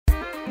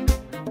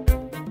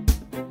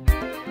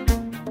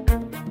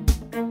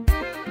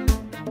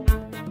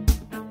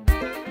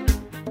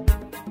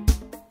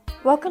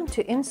Welcome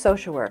to In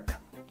Social Work,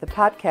 the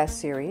podcast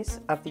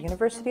series of the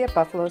University of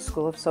Buffalo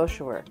School of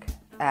Social Work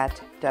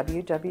at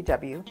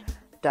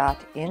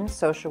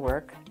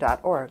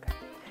www.insocialwork.org.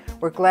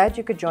 We're glad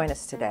you could join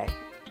us today.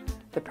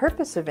 The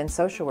purpose of In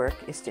Social Work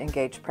is to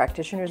engage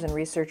practitioners and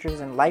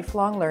researchers in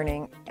lifelong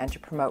learning and to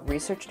promote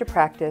research to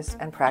practice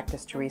and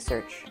practice to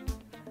research.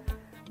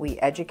 We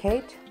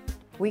educate,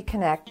 we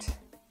connect,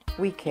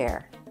 we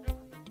care.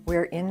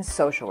 We're in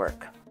social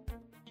work.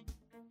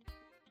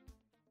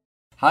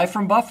 Hi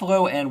from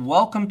Buffalo and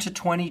welcome to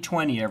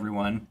 2020,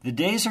 everyone. The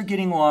days are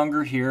getting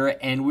longer here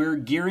and we're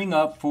gearing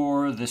up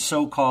for the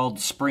so-called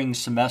spring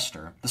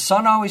semester. The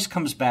sun always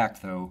comes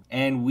back though,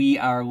 and we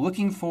are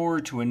looking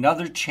forward to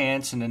another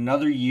chance and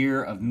another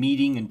year of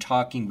meeting and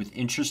talking with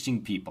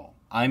interesting people.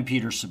 I'm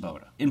Peter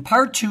Sabota. In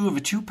part 2 of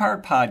a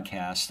 2-part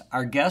podcast,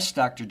 our guest,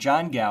 Dr.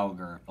 John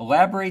Gallagher,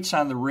 elaborates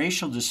on the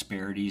racial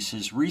disparities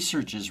his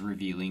research is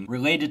revealing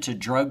related to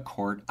drug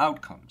court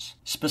outcomes.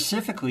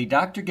 Specifically,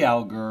 Dr.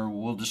 Gallagher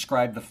will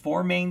describe the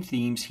 4 main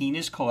themes he and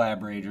his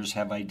collaborators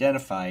have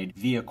identified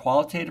via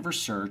qualitative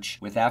research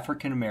with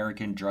African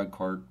American drug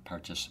court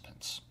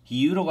participants. He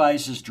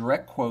utilizes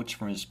direct quotes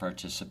from his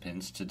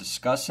participants to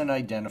discuss and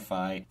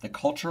identify the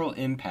cultural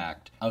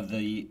impact of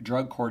the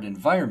drug court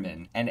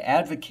environment and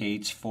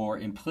advocates for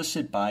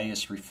implicit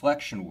bias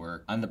reflection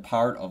work on the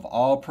part of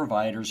all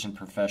providers and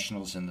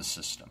professionals in the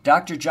system.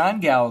 Dr.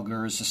 John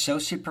Gallagher is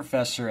Associate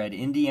Professor at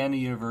Indiana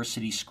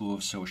University School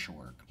of Social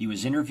Work. He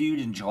was interviewed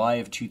in July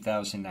of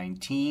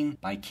 2019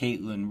 by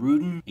Caitlin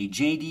Rudin, a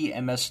JD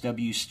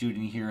MSW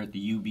student here at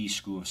the UB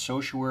School of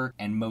Social Work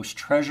and most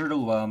treasured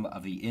alum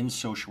of the In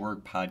Social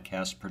Work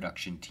podcast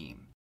production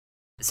team.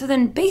 So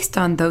then, based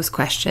on those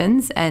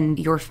questions and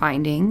your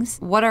findings,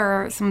 what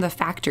are some of the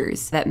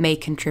factors that may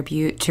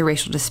contribute to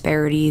racial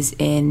disparities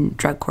in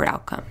drug court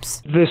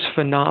outcomes? This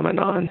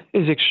phenomenon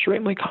is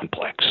extremely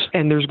complex,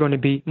 and there's going to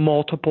be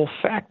multiple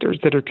factors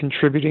that are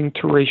contributing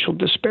to racial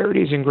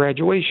disparities in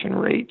graduation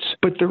rates.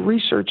 But the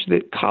research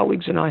that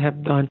colleagues and I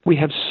have done, we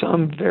have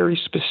some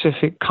very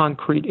specific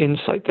concrete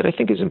insight that I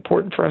think is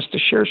important for us to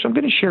share. So I'm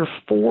going to share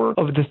 4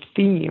 of the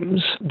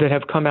themes that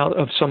have come out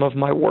of some of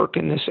my work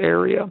in this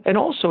area. And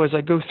also, as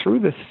I go through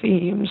the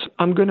themes,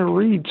 I'm going to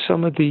read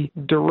some of the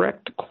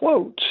direct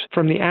quotes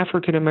from the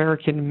African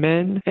American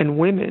men and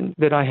women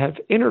that I have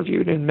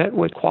interviewed and met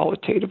with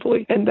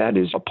qualitatively. And that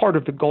is a part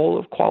of the goal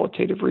of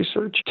qualitative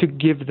research, to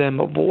give them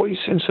a voice.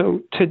 And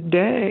so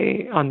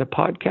today on the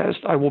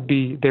podcast, I will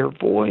be their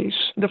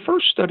voice. The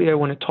first study I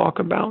want to talk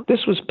about,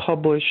 this was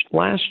published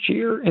last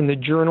year in the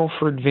Journal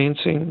for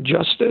Advancing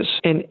Justice.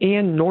 And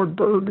Ann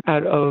Nordberg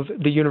out of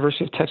the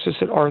University of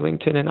Texas at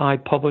Arlington and I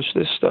published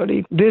this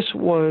study. This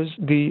was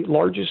the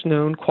largest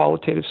known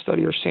qualitative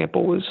study. Our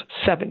sample was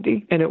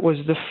 70, and it was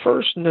the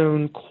first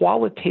known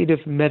qualitative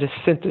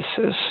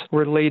metasynthesis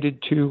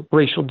related to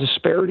racial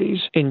disparities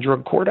in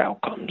drug court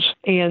outcomes.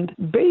 And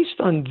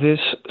based on this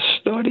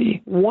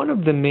study, one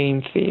of the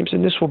main themes,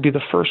 and this will be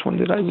the first one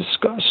that I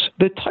discuss,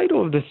 the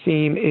title of the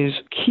theme is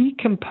Key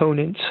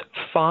Components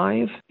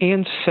 5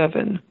 and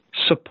 7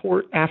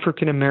 Support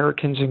African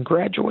Americans in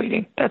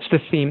Graduating. That's the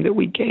theme that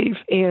we gave.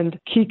 And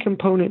key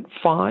component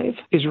 5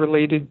 is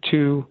related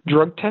to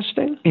drug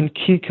testing, and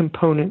key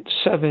component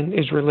 7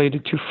 is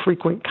related to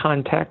frequent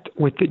contact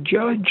with the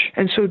judge.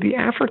 And so the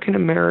African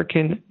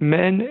American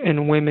men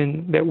and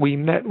women that we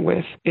met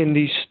with in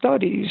these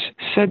studies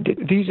said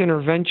that these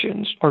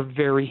interventions are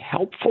very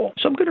helpful.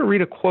 So I'm going to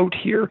read a quote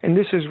here, and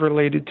this is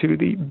related to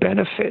the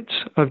benefits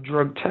of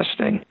drug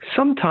testing.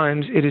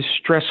 Sometimes it is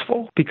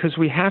stressful because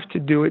we have to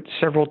do it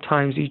several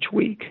times each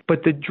week,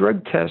 but the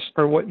drug tests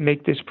are what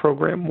make this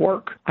program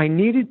work. I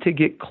needed to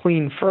get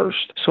clean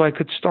first so I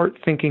could start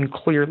thinking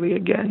clearly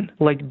again,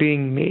 like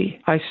being me.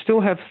 I still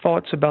have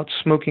thoughts about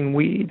smoking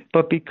weed,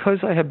 but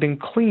because I have been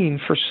clean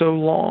for so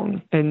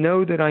long and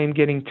know that I am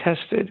getting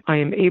tested, I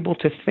am able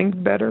to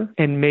think better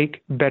and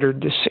make better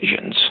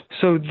decisions.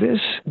 So this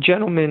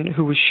gentleman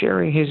who was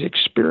sharing his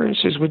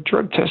experiences with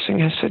drug testing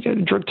has said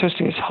that drug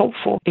testing is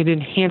helpful. It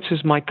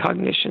enhances my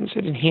cognitions.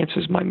 It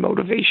enhances my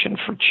motivation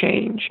for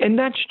change. And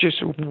that's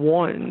just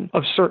one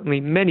of certainly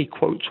many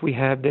quotes we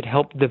have that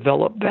help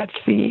develop that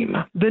theme.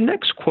 The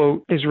next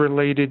quote is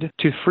related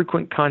to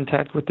frequent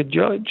contact with the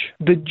judge.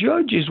 The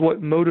judge is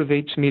what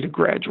motivates me to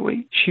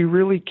graduate. She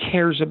really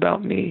cares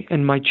about me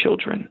and my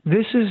children.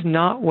 This is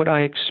not what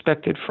I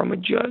expected from a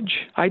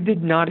judge. I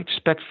did not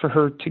expect for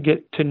her to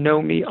get to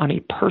know me on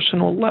a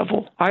personal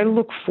level. I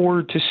look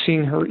forward to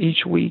seeing her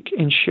each week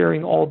and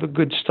sharing all the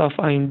good stuff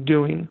I am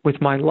doing with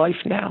my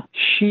life now.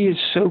 She is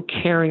so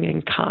caring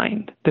and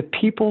kind. The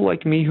people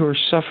like me who are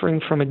suffering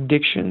from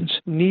addictions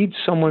need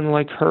someone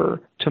like her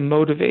to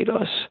motivate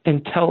us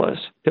and tell us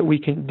that we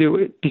can do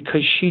it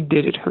because she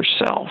did it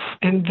herself.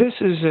 And this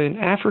is an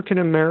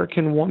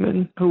African-American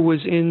woman who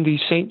was in the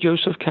St.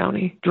 Joseph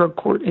County Drug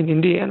Court in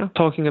Indiana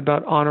talking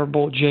about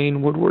Honorable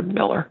Jane Woodward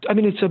Miller. I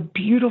mean, it's a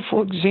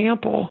beautiful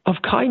example of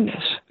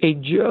kindness. A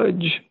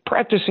judge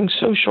practicing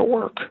social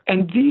work.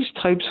 And these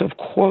types of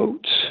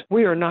quotes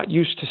we are not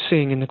used to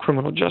seeing in the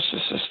criminal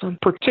justice system,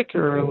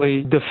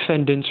 particularly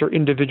defendants or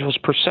individuals'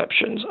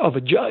 perceptions of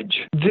a judge.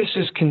 This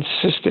is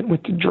consistent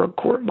with the drug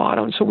court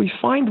motto. And so we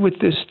find with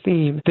this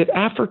theme that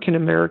African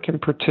American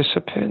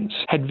participants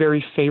had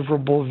very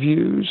favorable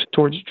views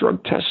towards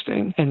drug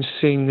testing and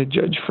seeing the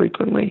judge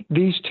frequently.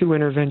 These two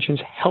interventions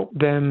helped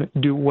them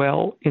do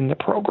well in the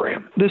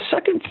program. The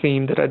second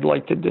theme that I'd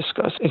like to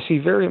discuss is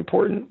very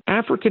important.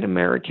 African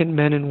American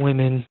men and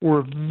women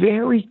were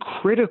very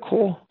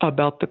critical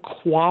about the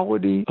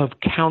quality of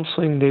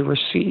counseling they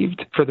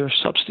received for their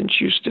substance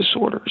use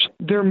disorders.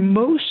 Their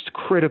most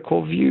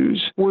critical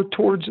views were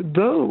towards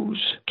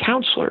those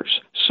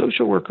counselors,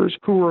 social workers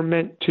who were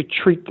meant to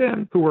treat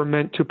them, who were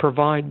meant to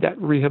provide that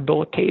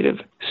rehabilitative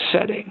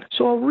setting.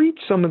 So I'll read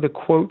some of the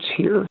quotes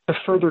here to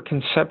further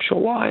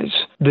conceptualize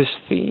this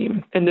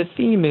theme. And the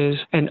theme is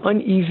an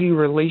uneasy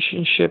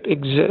relationship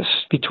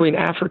exists between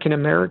African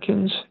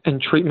Americans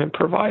and treatment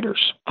providers.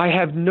 I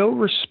have no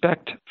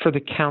respect for the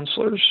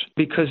counselors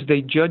because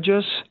they judge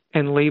us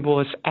and label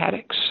us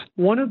addicts.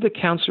 One of the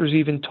counselors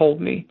even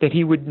told me that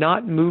he would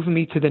not move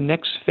me to the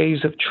next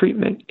phase of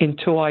treatment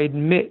until I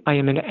admit I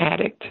am an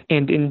addict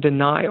and in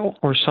denial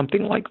or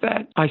something like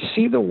that. I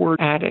see the word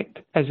addict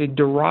as a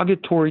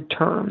derogatory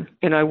term,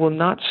 and I will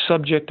not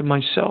subject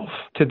myself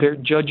to their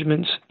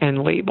judgments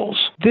and labels.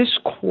 This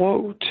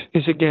quote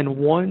is again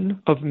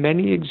one of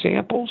many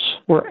examples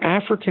where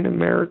African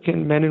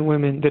American men and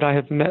women that I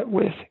have met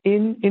with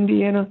in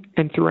Indiana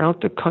and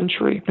throughout the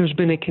country, there's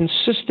been a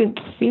consistent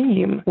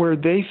theme where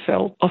they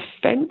felt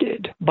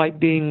offended by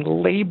being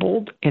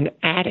labeled an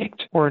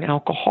addict or an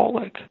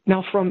alcoholic.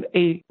 Now, from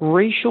a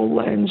racial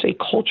lens, a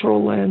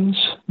cultural lens,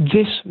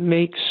 this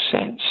makes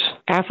sense.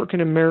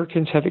 African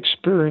Americans have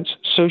experienced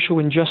social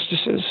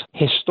injustices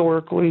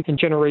historically and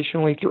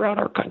generationally throughout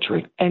our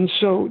country. And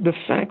so the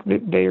fact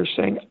that they are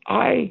saying,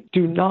 I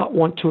do not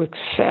want to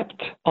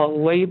accept a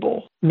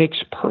label makes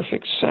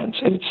perfect sense.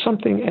 And it's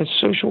something as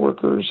social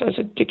workers, as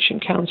addiction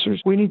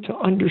counselors, we need to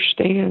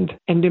understand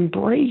and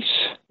embrace.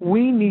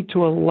 We need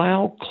to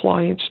allow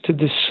clients to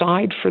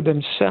decide for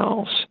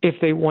themselves if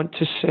they want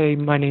to say,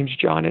 my name's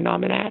John and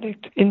I'm an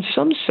addict. In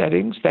some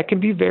settings, that can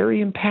be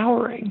very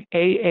empowering.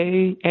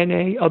 AA,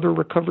 NA, other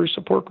recovery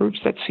support groups,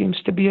 that seems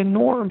to be a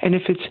norm. And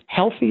if it's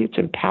healthy, it's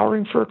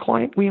empowering for a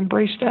client, we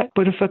embrace that.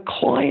 But if a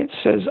client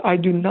says, I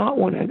do not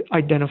want to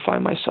identify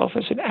myself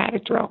as an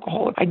addict or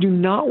alcoholic, I do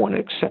not want to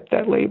accept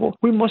that label,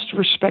 we must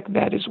respect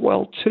that as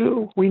well,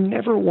 too. We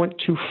never want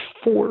to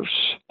force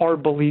our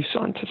beliefs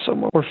onto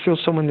someone or feel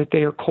someone that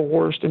they are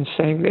coerced in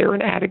saying they're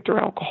an addict or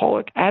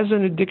alcoholic. As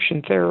an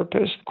addiction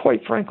therapist,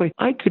 quite frankly,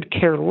 I could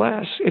care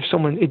less if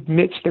someone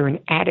admits they're an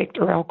addict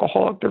or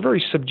alcoholic. They're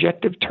very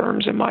subjective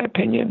terms, in my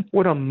opinion.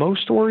 What I'm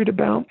most worried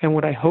about and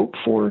what I hope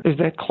for is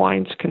that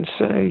clients can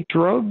say,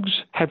 drugs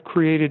have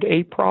created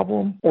a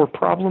problem or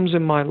problems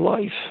in my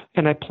life,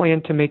 and I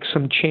plan to make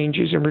some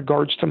changes in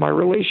regards to my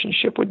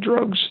relationship with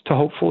drugs to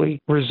hopefully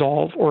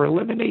resolve or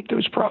eliminate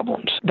those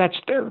problems. That's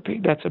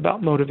therapy. That's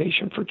about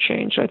motivation for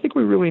change. So I think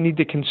we really need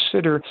to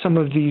consider some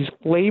of these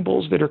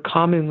labels that are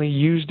commonly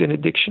used in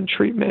addiction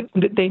treatment,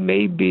 that they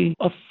may be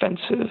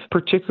offensive,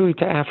 particularly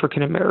to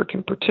African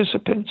American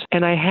participants.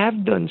 And I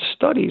have done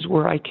studies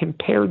where I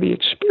compare the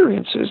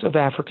experiences of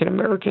African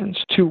Americans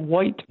to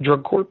white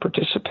drug court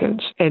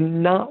participants,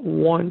 and not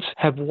once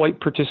have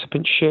white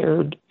participants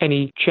shared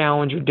any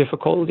challenge or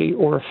difficulty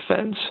or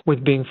offense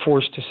with being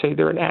forced to say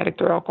they're an addict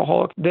or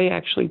alcoholic. They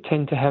actually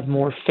tend to have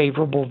more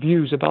favorable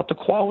views about the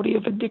quality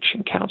of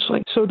addiction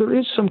counseling. So there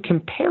is some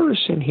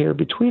comparison here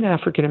between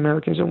African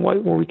Americans and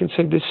white, where we can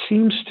say this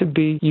seems to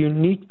be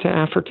unique to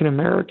African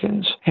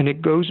Americans. And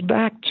it goes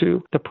back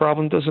to the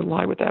problem doesn't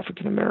lie with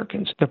African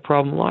Americans. The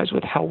problem lies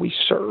with how we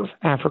serve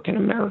African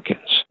Americans.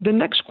 The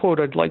next quote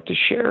I'd like to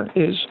share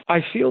is, I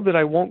feel that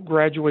I won't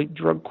graduate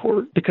drug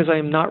court because I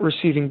am not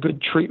receiving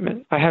good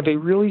treatment. I have a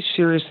really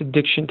serious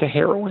addiction to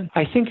heroin.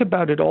 I think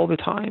about it all the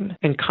time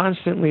and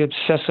constantly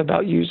obsess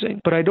about using,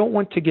 but I don't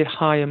want to get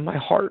high in my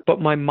heart, but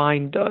my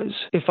mind does.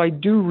 If I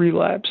do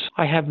relapse,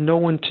 I have no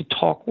one to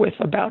talk with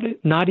about it,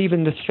 not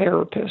even the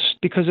therapist,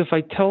 because if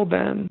I tell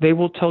them, they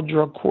will tell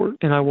drug court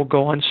and I will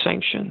go on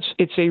sanctions.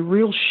 It's a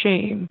real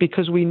shame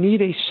because we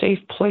need a safe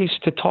place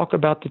to talk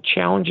about the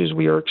challenges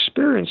we are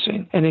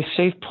experiencing and a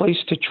safe place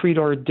to treat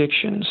our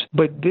addictions,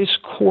 but this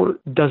court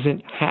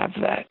doesn't have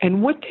that.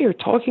 And what they are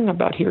talking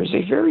about here is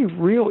a very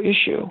real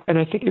issue, and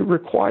I think it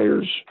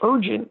requires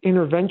urgent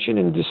intervention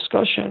and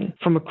discussion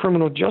from a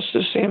criminal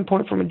justice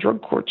standpoint, from a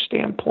drug court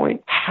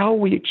standpoint, how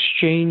we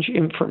exchange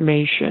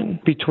information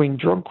between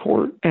drug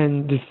court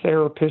and the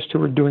therapist therapists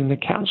who are doing the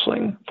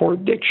counseling for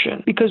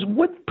addiction. Because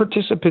what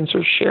participants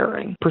are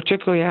sharing,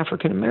 particularly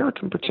African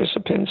American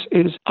participants,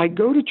 is I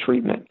go to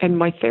treatment and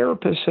my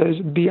therapist says,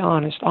 be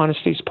honest.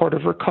 Honesty is part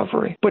of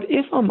recovery. But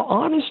if I'm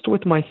honest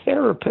with my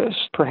therapist,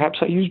 perhaps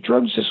I used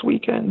drugs this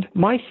weekend,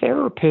 my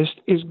therapist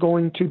is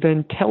going to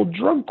then tell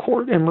drug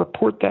court and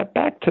report that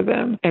back to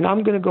them, and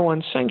I'm going to go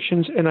on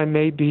sanctions, and I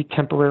may be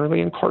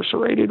temporarily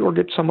incarcerated or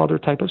get some other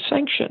type of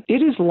sanction.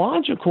 It is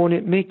logical and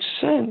it makes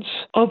sense.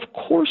 Of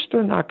course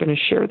they're not going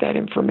to share that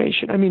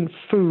information. I mean,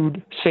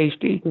 food,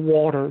 safety,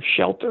 water,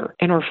 shelter,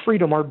 and our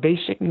freedom are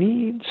basic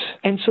needs.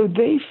 And so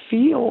they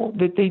feel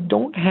that they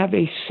don't have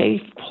a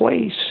safe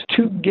place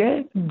to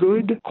get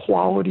good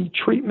quality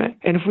treatment.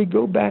 And if we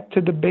go back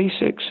to the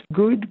basics,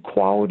 good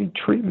quality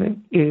treatment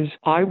is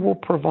I will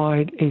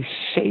provide a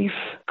safe,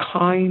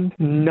 kind,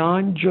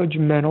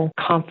 non-judgmental,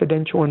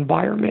 confidential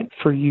environment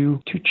for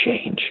you to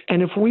change.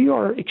 And if we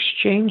are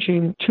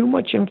exchanging too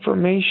much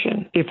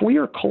information, if we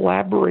are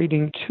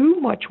collaborating too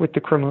much with the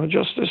criminal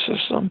justice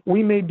system,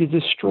 we may be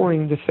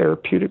destroying the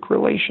therapeutic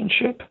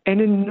relationship.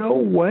 And in no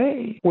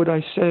way would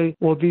I say,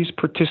 well, these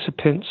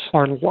participants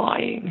are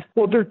lying.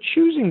 Well, they're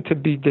choosing to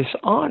be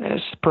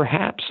dishonest,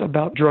 perhaps,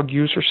 about drug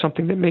use or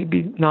something that may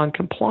be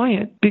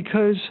non-compliant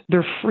because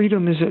their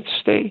freedom is at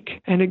stake.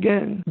 And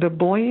again, the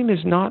blame is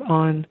not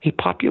on a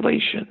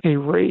population, a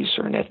race,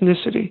 or an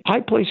ethnicity. I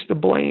place the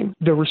blame,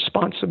 the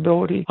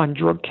responsibility on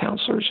drug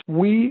counselors.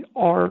 We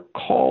are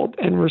called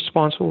and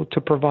responsible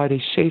to provide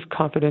a safe,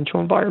 confidential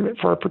environment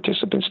for our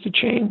participants to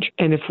change.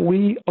 And if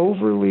we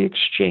overly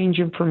exchange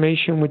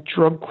information with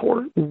drug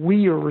court,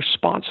 we are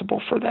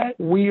responsible for that.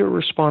 We are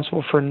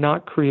responsible for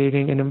not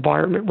creating an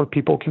environment where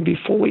people can be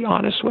fully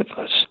honest with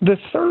us. The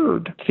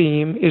third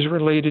theme is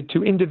related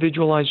to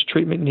individualized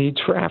treatment needs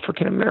for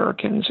African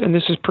Americans, and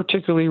this is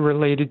particularly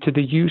related to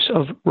the use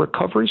of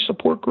recovery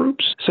support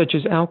groups such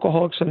as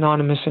Alcoholics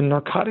Anonymous and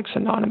Narcotics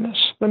Anonymous.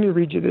 Let me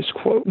read you this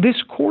quote.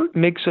 This court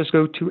makes us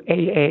go to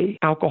AA,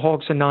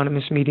 Alcoholics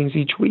Anonymous meetings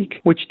each week,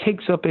 which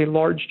takes up a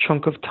large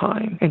chunk of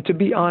time. And to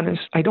be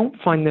honest, I don't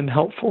find them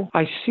helpful.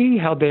 I see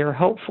how they are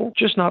helpful,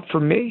 just not for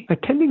me.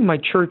 Attending my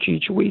church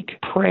each week,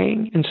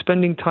 praying, and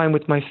spending time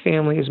with my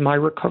family is my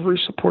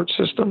recovery support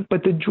system.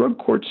 But the drug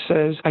court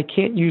says I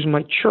can't use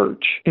my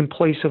church in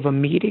place of a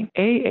meeting.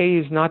 AA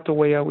is not the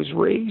way I was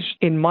raised.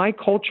 In my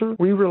culture,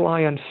 we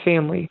rely on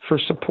family for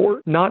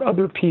support, not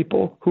other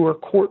people who are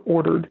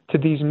court-ordered to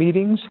these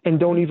meetings and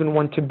don't even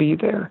want to be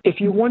there. If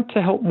you want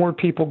to help more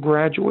people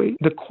graduate,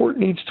 the court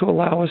needs to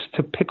allow us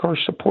to pick our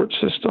support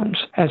systems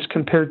as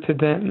compared to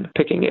them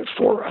picking it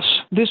for us.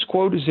 This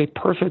quote is a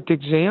perfect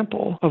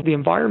example of the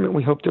environment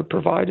we hope to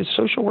provide as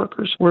social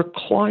workers, where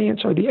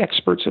clients are the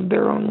experts of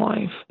their own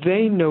life.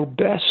 They know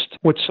best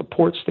what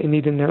supports they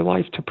need in their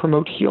life to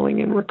promote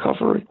healing and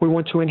recovery. We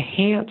want to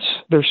enhance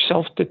their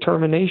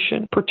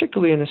self-determination,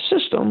 particularly in a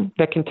system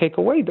that can take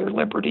away their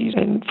liberties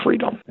and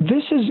freedom.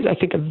 This is, I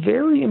think, a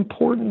very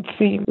important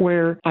theme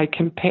where I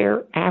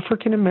compare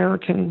African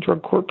American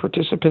drug court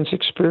participants'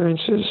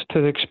 experiences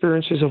to the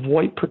experiences of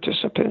white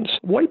participants.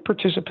 White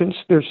participants,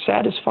 they're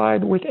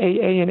satisfied with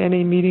AA and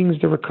NA meetings,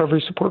 the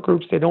recovery support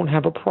groups. They don't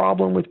have a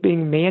problem with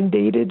being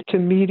mandated to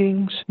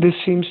meetings. This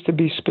seems to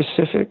be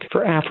specific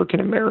for African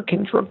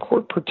American drug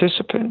court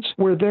participants,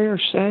 where they are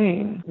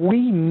saying,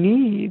 we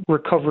need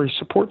recovery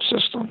support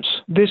systems.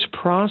 This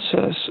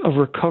process of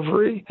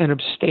recovery and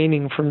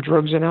abstaining from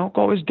drugs and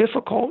alcohol is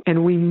difficult,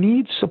 and we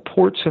need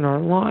supports in our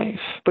life,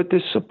 but the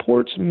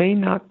supports may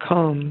not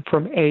come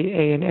from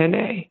AA and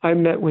NA. I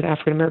met with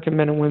African American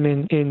men and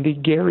women in the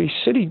Gary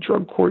City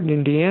drug court in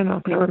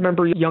Indiana, and I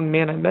remember a young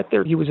man I met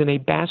there. He was in a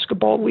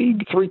basketball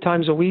league 3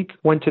 times a week,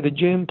 went to the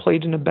gym,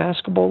 played in a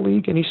basketball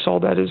league, and he saw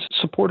that as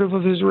supportive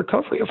of his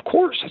recovery. Of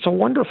course, it's a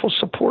wonderful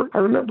support. I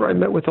remember I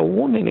met with a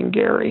woman in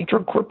Gary,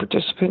 drug court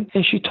participant,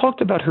 and she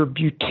talked about her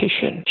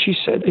beautician. She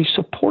said, a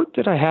support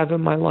that I have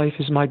in my life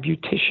is my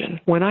beautician.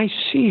 When I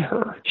see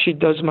her, she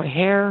does my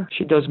hair,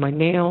 she does my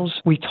nails,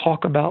 we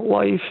talk about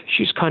life.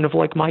 She's kind of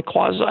like my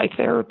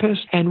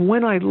quasi-therapist. And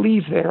when I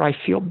leave there, I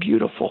feel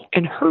beautiful.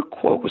 And her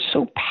quote was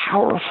so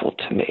powerful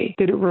to me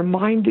that it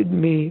reminded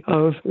me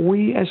of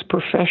we as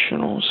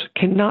professionals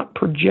cannot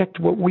project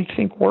what we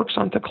think works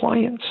onto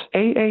clients.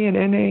 AA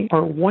and NA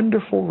are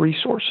wonderful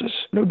resources,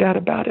 no doubt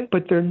about it,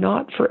 but they're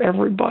not for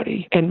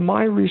everybody. And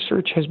my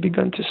research has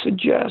begun to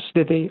suggest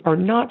that they are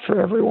not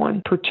for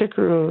everyone,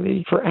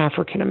 particularly for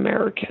African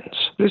Americans.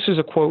 This is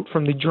a quote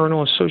from the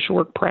Journal of Social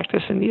Work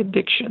Practice and the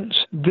Addictions.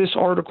 This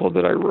article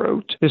that I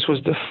wrote, this was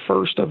the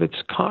first of its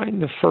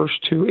kind, the first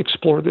to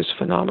explore this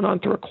phenomenon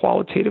through a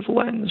qualitative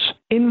lens.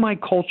 In my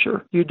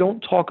culture, you don't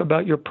talk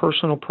about your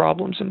personal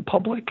problems in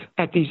public.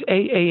 At these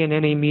AA and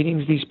NA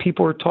meetings, these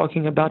people are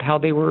talking about how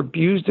they were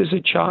abused as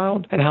a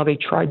child and how they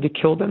tried to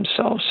kill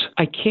themselves.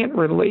 I can't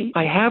relate.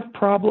 I have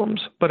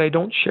problems, but I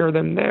don't share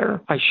them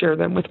there. I share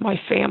them with my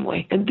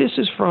family. And this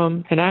is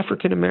from an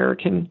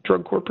African-American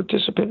drug court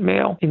participant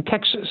male in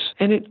Texas.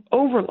 And it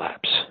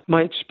overlaps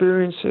my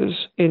experiences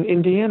in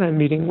Indiana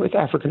meeting with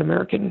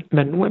African-American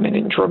men and women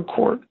in drug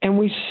court. And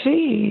we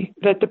see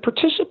that the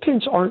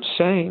participants aren't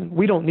saying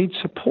we don't need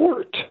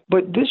support.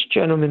 But this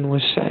gentleman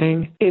was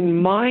saying,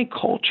 in my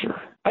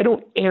culture, I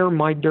don't air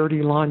my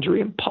dirty laundry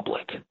in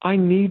public. I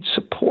need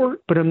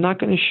support, but I'm not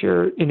going to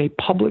share it in a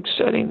public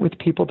setting with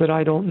people that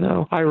I don't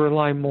know. I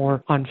rely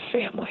more on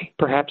family,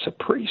 perhaps a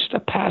priest,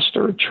 a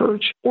pastor, a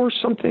church, or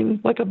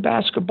something like a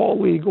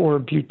basketball league or a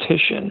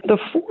beautician. The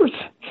fourth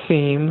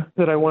theme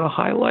that I want to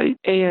highlight,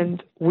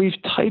 and we've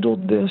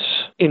titled this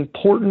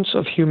Importance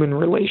of Human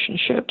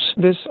Relationships.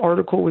 This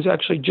article was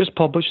actually just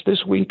published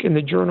this week in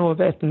the Journal of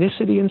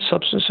Ethnicity and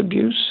Substance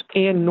Abuse.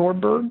 Ann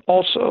Norberg,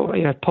 also,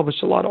 I've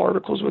published a lot of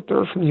articles with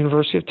her from the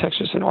University of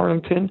Texas in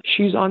Arlington.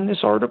 She's on this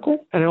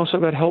article. And I also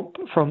got help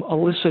from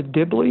Alyssa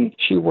Dibley.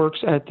 She works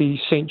at the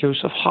St.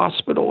 Joseph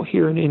Hospital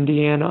here in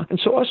Indiana. And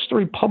so us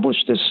three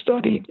published this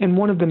study. And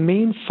one of the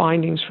main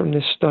findings from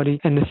this study,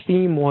 and the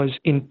theme was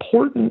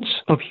importance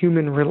of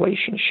human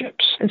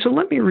relationships. And so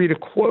let me read a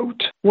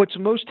quote. What's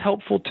most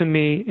helpful to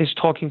me is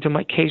talking to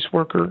my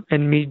caseworker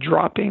and me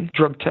dropping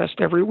drug test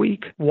every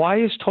week. Why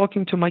is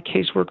talking to my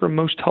caseworker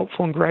most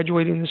helpful in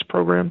graduating this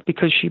program?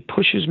 Because she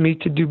pushes me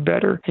to do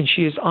better, and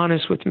she is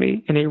honest with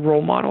me and a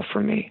role model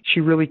for me. She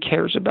really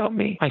cares about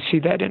me. I see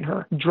that in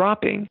her.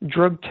 Dropping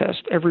drug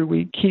test every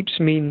week keeps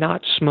me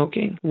not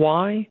smoking.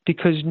 Why?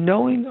 Because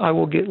knowing I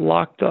will get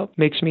locked up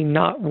makes me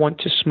not want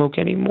to smoke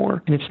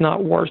anymore, and it's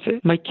not worth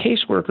it. My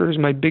caseworker is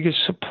my biggest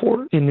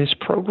support in this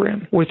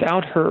program.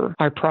 Without her,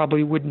 I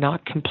probably would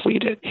not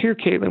complete it. Here,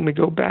 Caitlin, we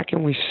go back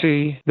and we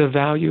see the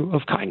value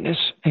of kindness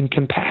and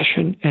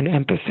compassion and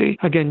empathy.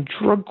 Again,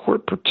 drug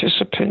court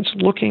participants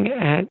looking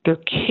at their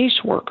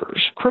caseworkers,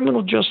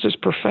 criminal justice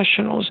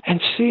professionals, and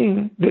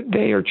seeing that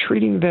they are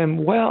treating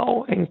them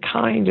well and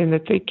kind and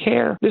that they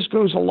care. This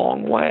goes a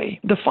long way.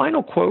 The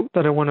final quote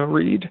that I want to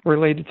read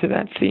related to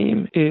that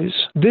theme is,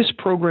 this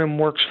program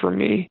works for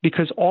me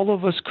because all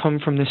of us come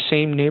from the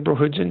same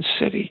neighborhoods and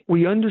city.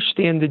 We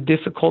understand the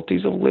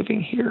difficulties of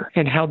living here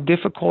and how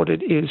difficult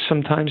it is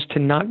sometimes to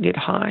not get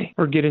high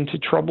or get into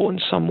trouble in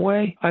some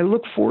way. I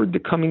look forward to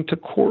coming to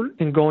court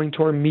and going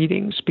to our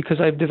meetings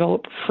because I've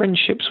developed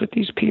friendships with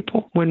these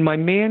people. When my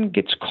man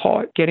gets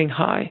caught getting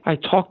high, I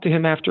talk to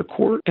him after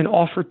court and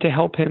offer to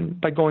help him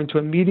by going to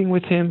a meeting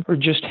with him or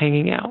just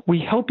hanging out. We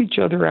help each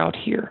other out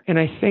here, and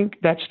I think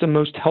that's the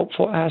most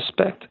helpful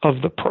aspect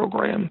of the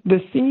program. The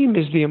theme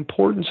is the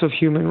importance of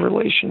human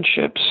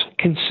relationships,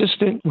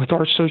 consistent with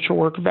our social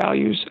work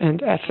values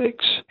and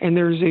ethics. And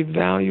there's a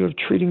value of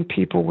treating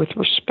people with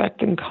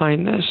respect and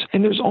kindness.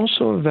 And there's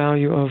also a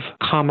value of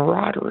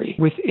camaraderie.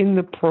 Within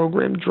the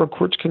program, drug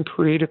courts can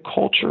create a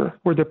culture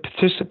where the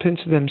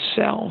participants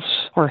themselves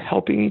are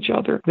helping each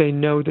other. They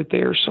know that they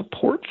are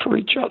support for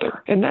each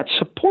other. And that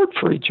support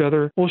for each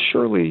other will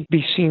surely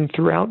be seen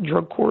throughout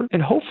drug court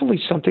and hopefully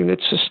something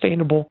that's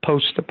sustainable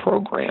post the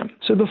program.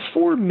 So the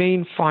four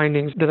main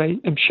findings that I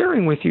am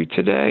sharing with you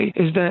today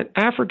is that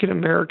African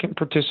American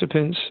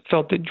participants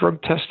felt that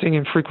drug testing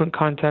and frequent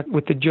contact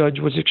with the judge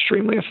was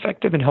extremely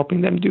effective in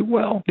helping them do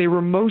well. They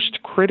were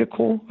most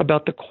critical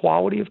about the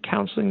quality of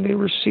counseling they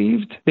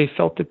received. They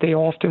felt that they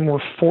often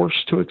were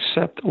forced to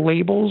accept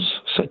labels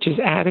such as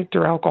addict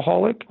or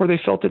alcoholic, or they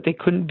felt that they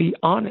couldn't be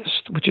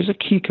honest, which is a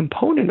key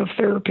component of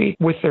therapy,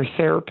 with their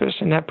therapist,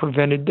 and that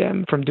prevented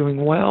them from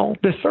doing well.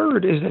 The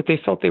third is that they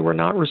felt they were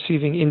not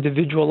receiving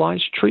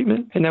individualized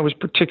treatment, and that was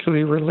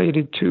particularly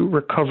related to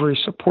recovery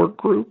support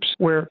groups,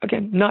 where,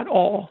 again, not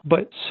all,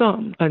 but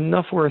some,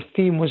 enough where a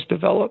theme was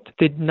developed,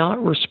 did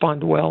not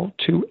respond well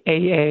to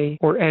AA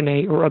or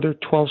NA or other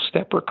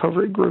 12-step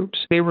recovery groups.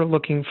 They were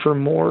looking for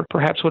more,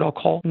 perhaps what I'll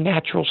call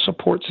natural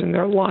supports in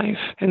their life.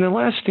 And the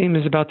last theme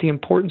is about the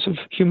importance of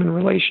human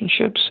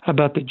relationships,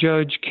 about the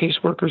judge,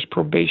 caseworkers,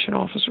 probation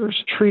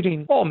officers,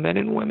 treating all men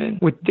and women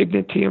with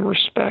dignity and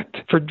respect,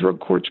 for drug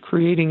courts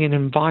creating an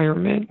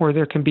environment where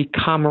there can be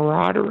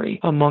camaraderie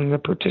among the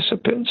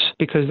participants,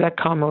 because that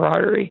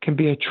camaraderie can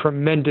be a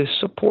tremendous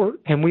support.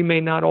 And we may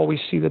not always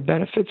see the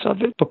benefits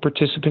of it, but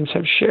participants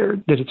have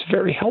shared that it's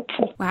very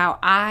helpful. Wow,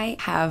 I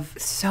have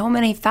so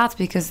many thoughts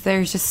because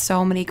there's just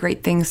so many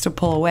great things to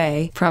pull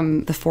away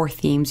from the four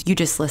themes you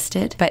just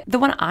listed. But the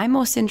one I'm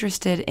most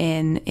interested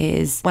in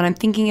is when I'm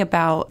thinking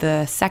about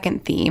the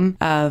second theme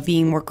of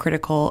being more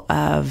critical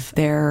of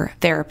their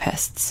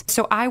therapists.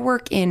 So I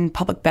work in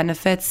public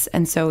benefits,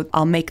 and so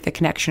I'll make the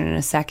connection in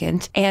a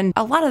second. And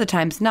a lot of the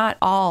times, not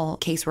all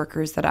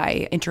caseworkers that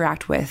I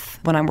interact with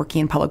when I'm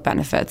working in public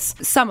benefits,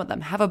 some of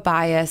them have a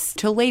bias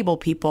to label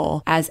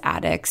people as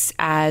addicts,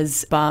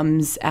 as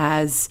bums,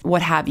 as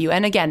what have you.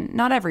 And again,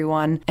 not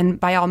everyone, and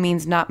by all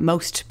means, not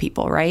most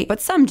people, right?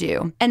 But some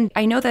do. And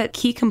I know that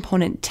key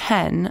component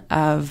 10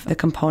 of the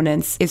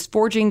components is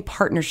forging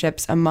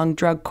partnerships among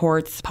drug drug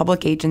courts,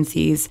 public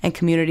agencies, and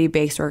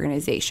community-based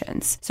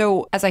organizations.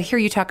 So as I hear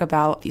you talk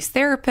about these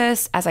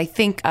therapists, as I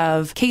think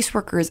of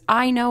caseworkers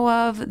I know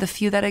of, the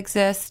few that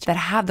exist that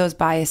have those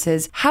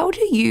biases, how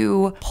do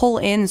you pull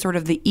in sort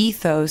of the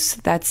ethos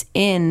that's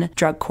in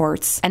drug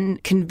courts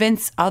and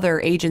convince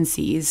other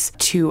agencies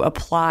to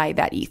apply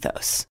that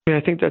ethos?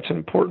 I think that's an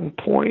important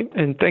point,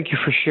 and thank you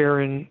for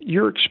sharing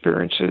your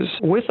experiences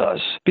with us,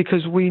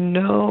 because we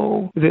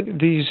know that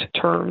these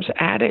terms,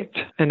 addict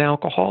and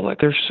alcoholic,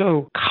 they're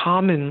so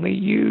commonly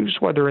used,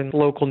 whether in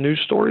local news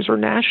stories or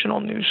national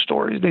news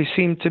stories. They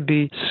seem to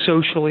be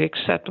socially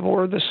acceptable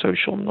or the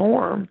social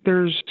norm.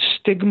 There's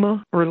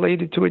stigma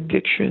related to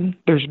addiction.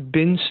 There's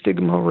been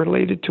stigma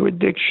related to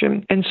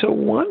addiction. And so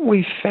what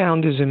we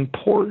found is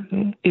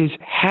important is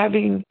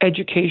having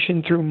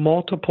education through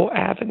multiple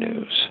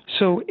avenues.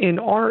 So in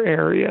our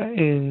area,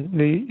 in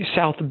the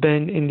South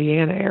Bend,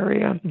 Indiana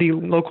area, the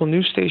local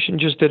news station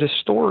just did a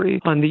story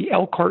on the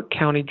Elkhart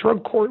County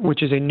Drug Court,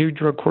 which is a new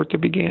drug court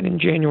that began in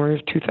January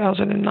of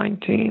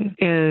 2019.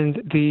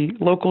 And the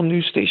local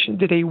news station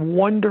did a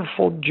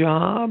wonderful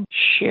job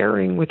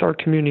sharing with our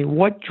community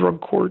what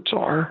drug courts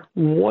are,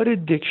 what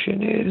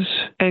addiction is,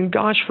 and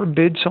gosh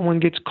forbid someone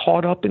gets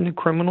caught up in the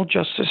criminal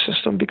justice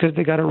system because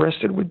they got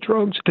arrested with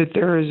drugs, that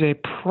there is a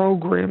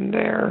program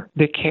there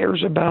that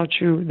cares about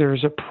you.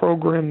 There's a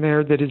program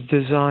there that is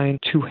designed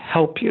to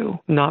help you,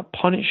 not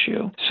punish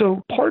you.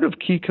 So part of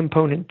key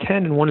component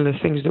 10, and one of the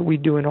things that we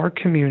do in our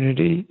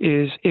community,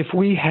 is if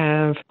we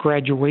have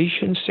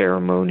graduation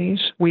ceremonies,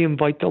 we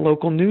invite the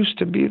local news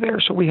to be there.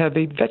 So we have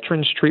a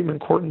veterans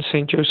treatment court in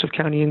St. Joseph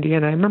County,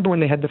 Indiana. I remember when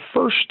they had the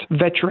first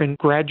veteran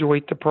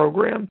graduate the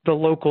program, the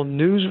local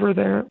news were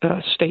there,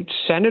 the state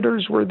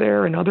senators were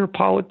there, and other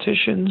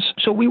politicians.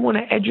 So we want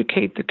to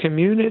educate the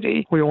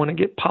community. We want to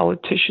get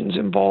politicians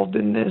involved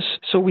in this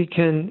so we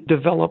can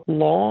develop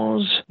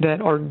laws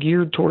that are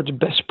geared towards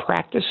best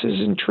practices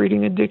in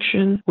treating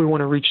addiction. We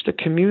want to reach the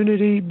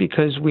community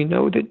because we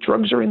know that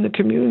drugs are in the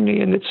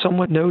community and that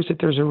someone knows that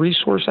there's a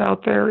resource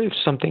out there if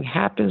something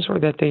happens or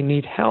that they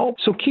need help.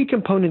 So key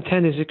component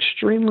 10 is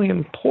extremely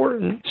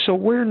important so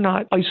we're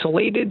not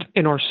isolated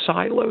in our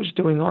silos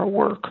doing our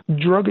work.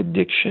 Drug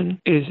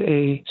addiction is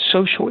a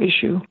social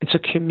issue. It's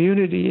a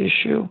community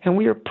issue. And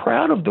we are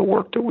proud of the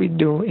work that we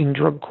do in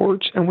drug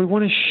courts, and we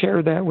want to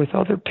share that with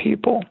other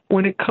people.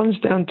 When it comes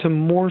down to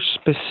more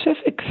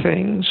specific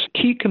things,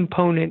 key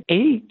component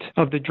 8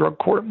 of the drug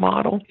court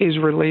model is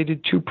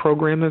related to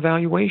program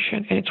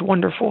evaluation. And it's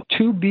wonderful.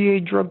 To be a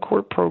drug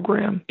court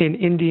program in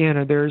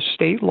Indiana, there's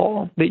state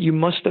law that you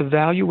must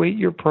evaluate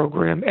your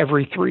program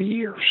every 3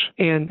 years.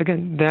 And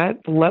again,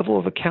 that level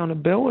of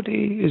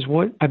accountability is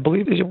what I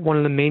believe is one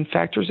of the main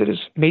factors that has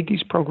made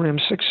these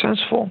programs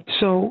successful.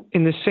 So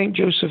in the St.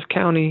 Joseph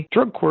County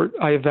Drug Court,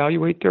 I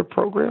evaluate their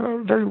program,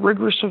 a very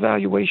rigorous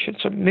evaluation.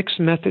 It's a mixed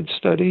method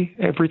study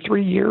every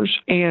 3 years.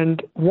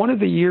 And one of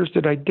the years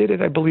that I did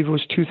it, I believe it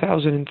was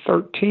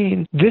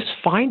 2013, this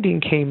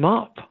finding came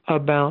up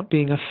about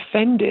being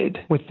offended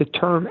with the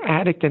term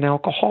addict and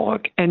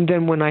alcoholic. And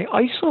then when I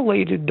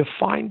isolated the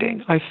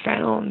finding, I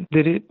found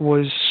that it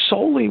was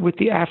solely with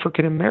the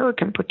African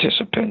American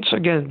participants.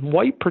 Again,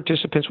 white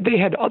participants, they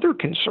had other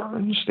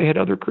concerns, they had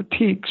other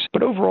critiques,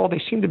 but overall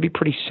they seemed to be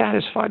pretty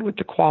satisfied with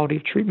the quality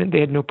of treatment. They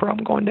had no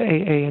problem going to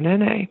AA and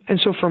NA. And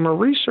so from a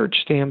research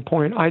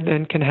standpoint, I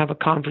then can have a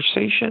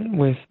conversation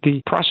with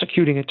the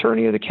prosecuting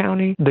attorney of the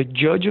county, the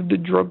judge of the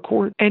drug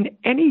court, and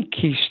any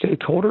key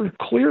stakeholder,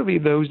 clearly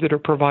those that are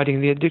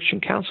providing the addiction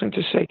counseling,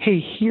 to say,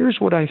 hey, here's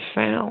what I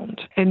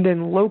found. And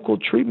then local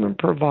treatment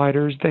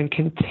providers then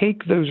can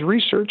take those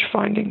research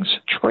findings,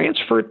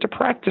 transfer it to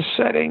practice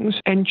settings,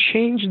 and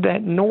change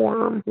that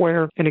norm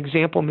where an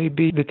example may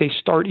be that they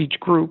start each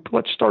group.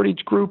 Let's start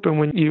each group, and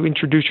when you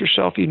introduce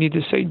yourself, you need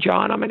to say,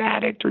 John, I'm an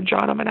addict, or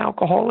John, I'm an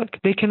alcoholic.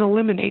 They can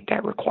eliminate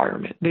that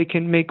requirement. They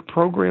can make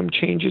program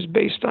changes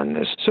based on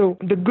this. So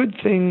the good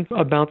thing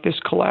about this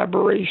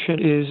collaboration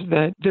is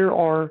that there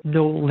are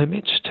no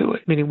limits to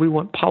it, meaning we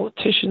want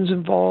politicians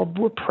involved.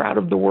 We're proud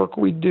of the work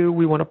we do.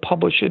 We want to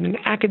publish it in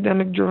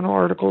academic journal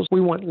articles.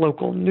 We want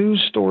local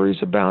news stories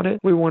about it.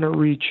 We want to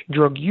reach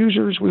drug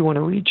users. We want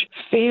to reach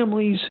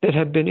families that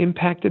have been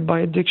impacted by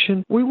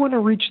addiction. We want to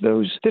reach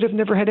those that have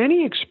never had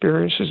any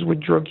experiences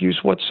with drug use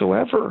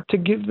whatsoever, to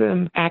give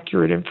them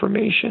accurate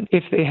information.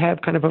 If they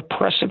have kind of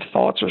oppressive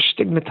thoughts or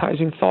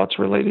stigmatizing thoughts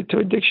related to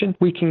addiction,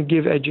 we can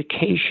give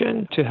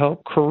education to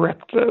help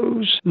correct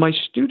those. My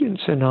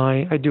students and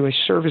I do a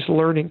service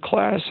learning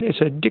class.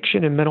 It's an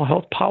addiction and mental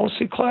health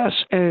policy class.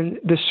 And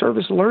the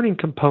service learning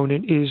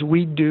component is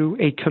we do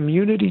a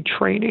community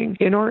training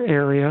in our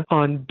area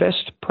on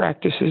best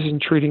practices in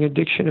treating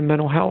addiction and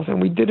mental health.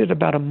 And we did it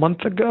about a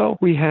month ago.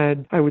 We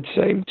had, I would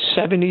say,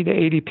 70 to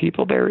 80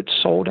 people there. It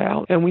sold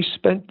out. And we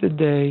spent the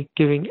day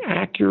giving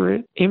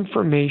accurate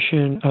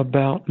information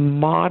about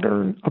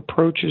modern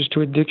approaches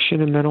to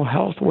addiction and mental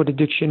health, what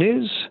addiction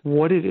is,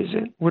 what it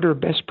isn't, what are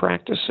best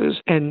practices.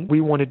 And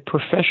we wanted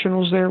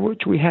professionals there,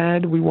 which we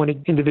had. We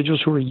wanted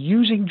individuals who were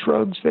using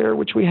drugs there,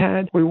 which we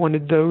had. We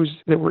wanted those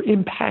that were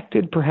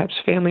impacted, perhaps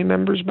family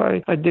members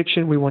by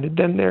addiction. We wanted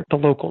them there. The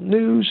local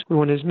news. We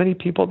wanted as many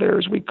people there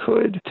as we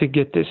could to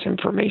get this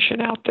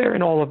information out there.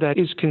 And all of that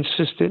is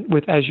consistent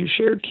with, as you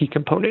shared, key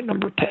component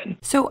number 10.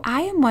 So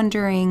I am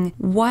wondering,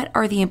 what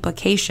are the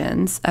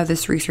implications of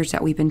this research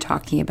that we've been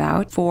talking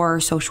about for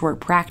social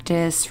work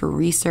practice, for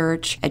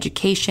research,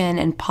 education,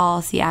 and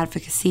policy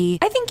advocacy?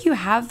 I think you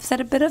have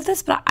said a bit of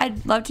this, but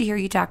I'd love to hear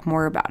you talk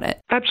more about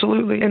it.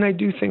 Absolutely. And I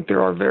do think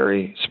there are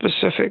very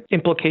specific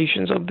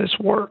implications of this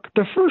work.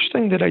 The first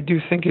thing that I do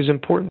think is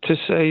important to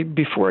say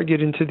before I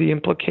get into the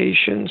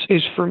implications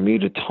is for me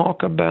to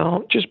talk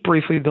about just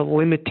briefly the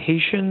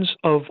limitations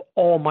of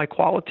all my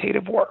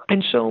qualitative work.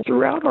 And so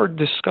throughout our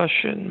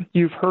discussion,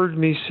 you've heard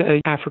me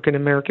say African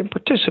American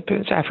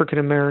participants, African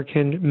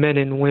American men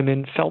and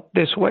women felt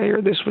this way,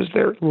 or this was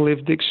their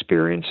lived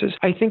experiences.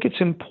 I think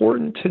it's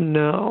important to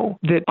know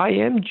that I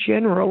am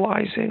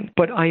generalizing,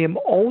 but I am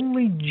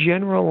only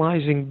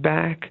generalizing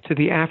back to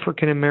the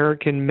African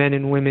American men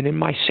and women in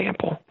my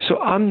sample. So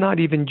I'm not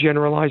even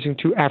generalizing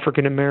to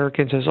African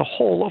Americans as a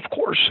whole, of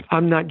course.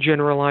 I'm not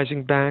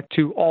generalizing back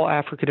to all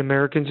African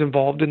Americans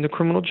involved in the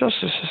criminal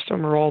justice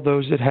system or all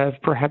those that have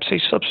perhaps a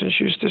substance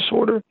use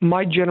disorder.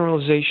 My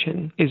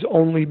generalization is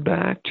only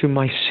back to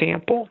my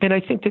sample. And I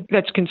think that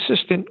that's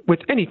consistent with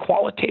any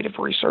qualitative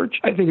research.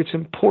 I think it's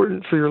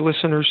important for your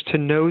listeners to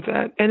know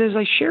that. And as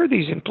I share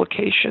these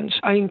implications,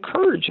 I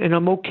encourage, and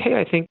I'm okay,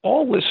 I think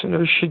all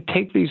listeners should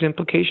take these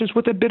implications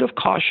with a bit of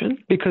caution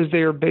because they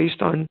are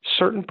based on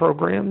certain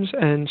programs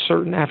and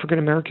certain African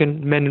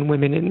American men and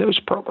women in those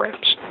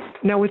programs.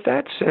 Now, with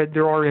that said,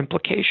 there are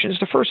implications.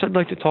 The first I'd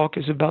like to talk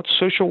is about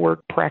social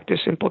work practice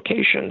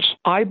implications.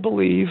 I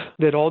believe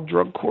that all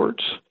drug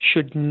courts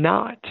should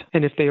not,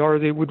 and if they are,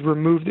 they would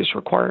remove this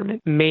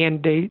requirement,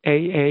 mandate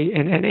AA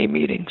and NA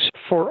meetings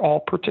for all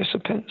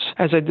participants.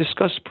 As I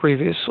discussed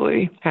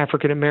previously,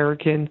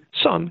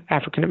 some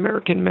African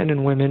American men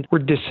and women were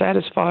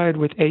dissatisfied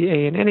with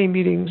AA and NA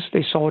meetings.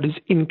 They saw it as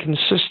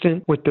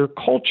inconsistent with their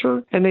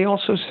culture, and they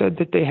also said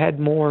that they had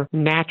more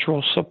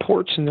natural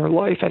supports in their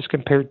life as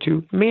compared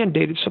to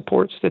mandated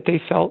supports that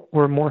they felt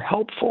were more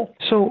helpful.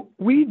 So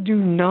we do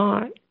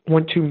not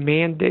want to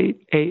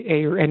mandate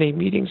AA or NA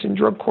meetings in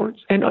drug courts.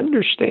 And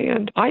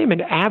understand, I am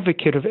an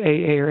advocate of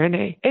AA or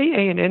NA.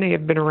 AA and NA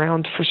have been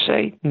around for,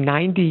 say,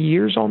 90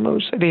 years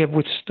almost. They have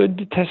withstood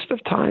the test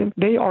of time.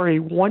 They are a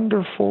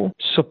wonderful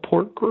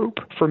support group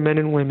for men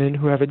and women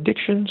who have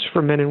addictions,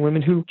 for men and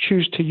women who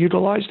choose to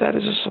utilize that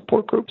as a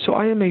support group. So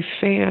I am a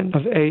fan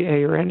of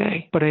AA or NA,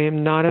 but I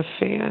am not a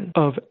fan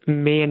of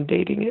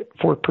mandating it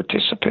for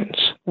participants.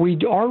 We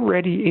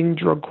already in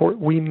drug court,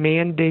 we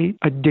mandate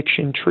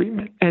addiction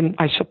treatment. And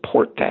I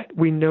support that.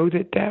 We know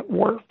that that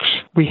works.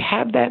 We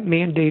have that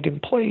mandate in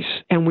place,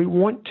 and we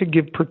want to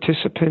give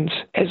participants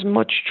as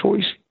much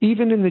choice,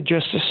 even in the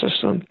justice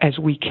system, as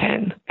we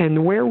can.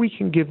 And where we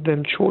can give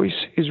them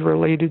choice is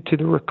related to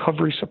the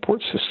recovery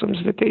support systems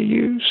that they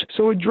use.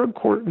 So a drug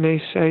court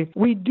may say,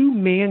 we do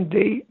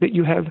mandate that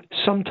you have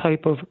some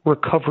type of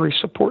recovery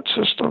support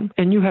system,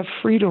 and you have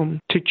freedom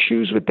to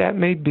choose what that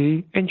may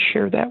be and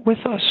share that with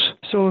us.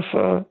 So if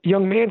a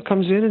young man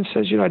comes in and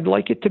says, I'd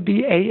like it to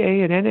be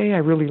AA and NA, I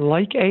really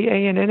like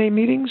AA and NA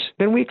meetings,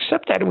 then we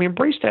accept that and we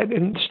embrace that,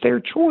 and it's their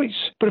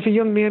choice. But if a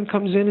young man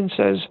comes in and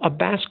says a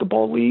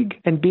basketball league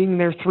and being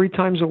there 3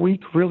 times a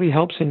week really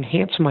helps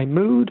enhance my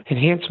mood,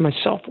 enhance my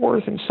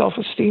self-worth and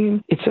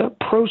self-esteem, it's a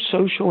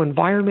pro-social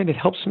environment, it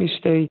helps me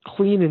stay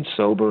clean and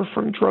sober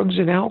from drugs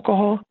and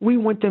alcohol, we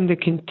want them to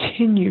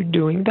continue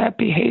doing that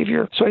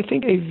behavior. So I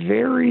think a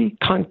very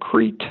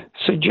concrete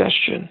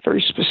suggestion,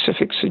 very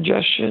specific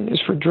suggestion is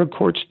for drug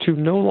courts to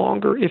no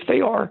longer, if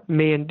they are,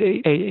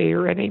 mandate AA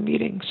or NA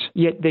meetings.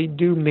 Yet they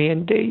do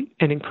mandate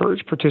and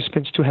encourage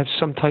participants to have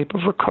some type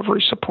of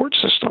recovery support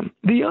system.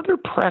 The other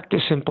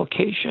practice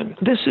implication,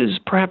 this is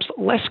perhaps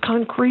less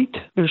concrete.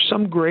 There's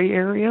some gray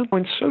area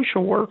in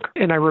social work,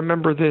 and I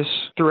remember this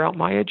throughout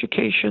my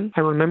education.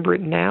 I remember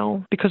it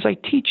now because I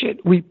teach it.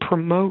 We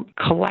promote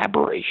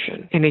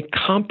collaboration and a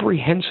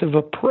comprehensive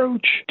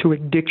approach to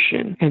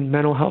addiction and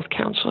mental health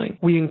counseling.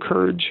 We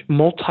encourage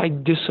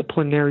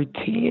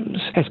multidisciplinary teams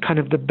as kind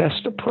of the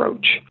best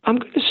approach. I'm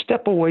going to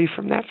step away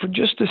from that for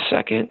just a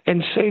second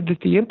and say that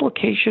the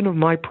implication of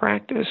my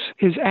practice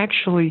is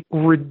actually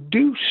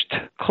reduced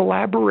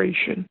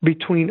collaboration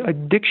between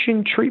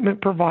addiction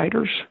treatment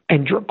providers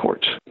and drug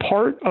courts.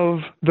 Part of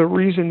the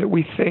reason that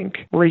we think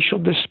racial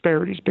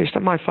disparities, based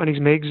on my findings,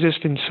 may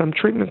exist in some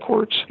treatment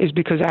courts is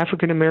because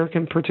African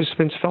American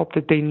participants felt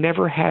that they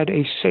never had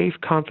a safe,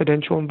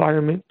 confidential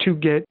environment to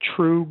get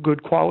true,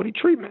 good quality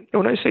treatment.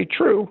 And when I say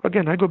true,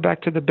 again, I go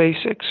back to the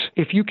basics.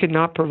 If you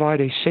cannot provide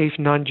a safe,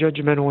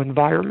 non-judgmental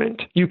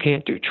environment, you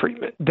can't do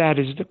treatment. That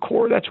is the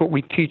core. That's what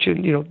we teach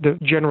in, the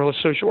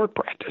generalist social work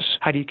practice.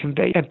 How do you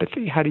convey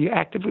empathy? How do you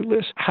actively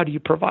listen? How do you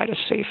provide a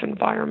safe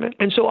environment?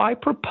 And so I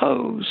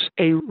propose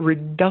a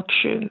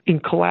reduction in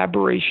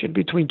collaboration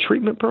between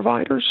treatment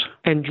providers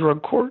and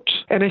drug courts.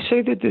 And I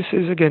say that this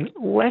is, again,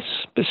 less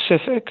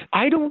specific.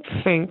 I don't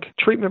think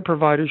treatment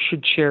providers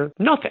should share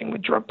nothing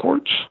with drug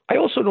courts. I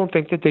also don't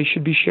think that they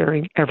should be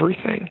sharing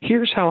everything.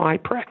 Here's how I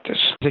practice.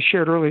 As I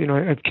shared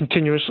earlier, I've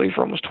continuously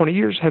for almost 20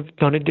 years have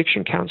done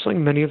addiction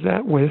counseling, many of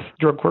that with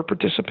drug court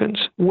participants.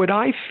 What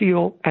I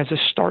feel as a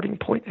starting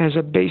point, as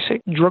a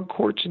basic, drug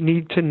courts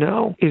need to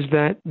know is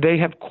that they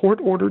have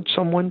court-ordered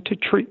someone to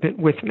treatment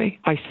with me.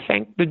 I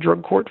thank the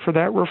drug court for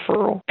that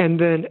referral. And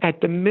then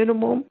at the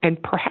minimum,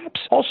 and perhaps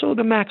also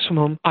the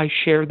maximum, I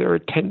share their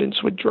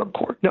attendance with drug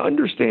court. Now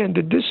understand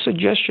that this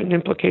suggestion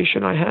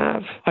implication I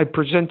have, I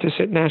present this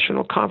at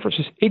national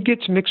conferences, it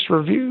gets mixed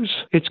reviews.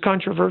 It's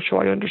controversial,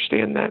 I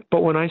understand that.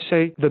 But when I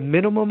say the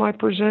minimum I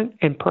present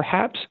and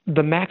perhaps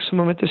the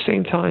maximum at the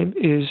same time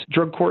is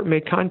drug court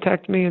may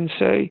contact me and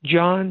say,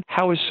 John,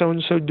 how is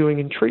so-and-so doing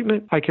in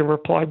treatment? I can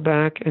reply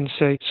back and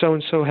say,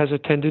 so-and-so has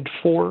attended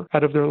 4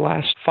 out of their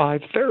last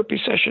 5 therapy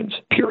sessions,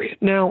 period.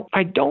 Now,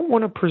 I don't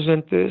want to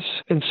present this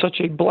in such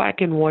a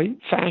black and white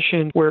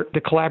fashion where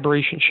the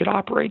collaboration should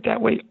operate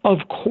that way. Of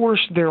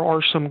course, there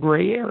are some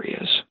gray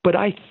areas, but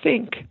I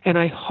think and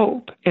I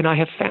hope and I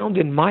have found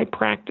in my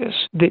practice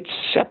that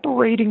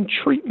separating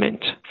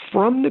treatment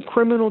from the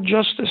criminal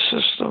justice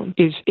system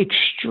is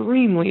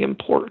extremely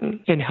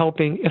important in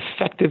helping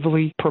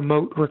effectively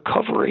promote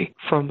recovery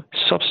from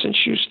substance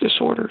use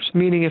disorders.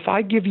 Meaning if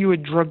I give you a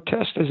drug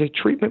test as a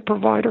treatment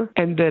provider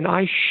and then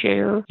I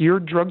share your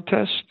drug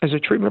test as a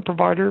treatment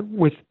provider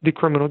with the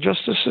criminal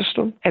justice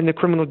system and the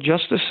criminal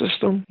justice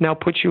system now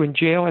puts you in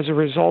jail as a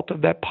result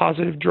of that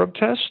positive drug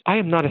test, I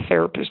am not a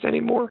therapist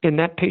anymore. In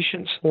that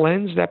patient's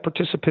lens, that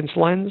participant's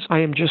lens, I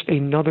am just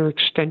another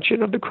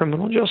extension of the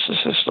criminal justice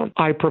system.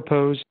 I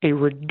propose a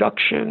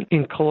reduction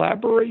in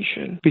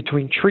collaboration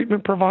between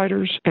treatment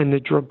providers and the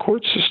drug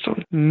court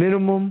system.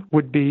 Minimum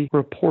would be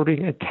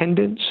reporting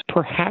attendance,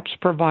 perhaps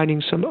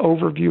providing some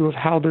overview of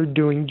how they're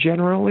doing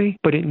generally,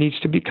 but it needs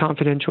to be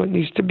confidential. It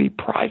needs to be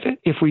private.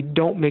 If we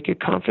don't make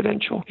it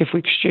confidential, if we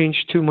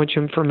exchange too much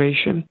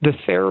information, the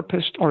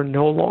therapists are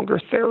no longer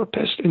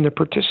therapists in the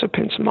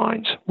participants'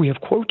 minds. We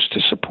have quotes to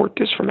support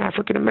this from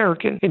African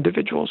American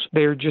individuals.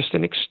 They are just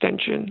an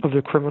extension of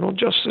the criminal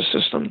justice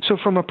system. So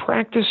from a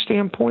practice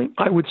standpoint,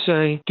 I would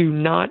say do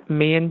not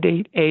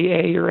mandate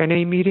AA or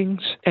NA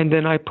meetings. And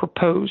then I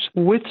propose,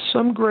 with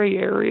some gray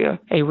area,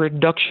 a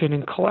reduction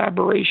in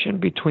collaboration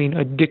between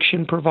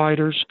addiction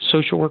providers,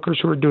 social workers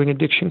who are doing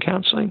addiction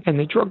counseling, and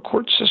the drug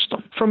court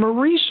system. From a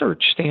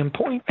research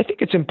standpoint, I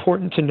think it's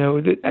important to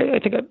know that I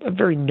think a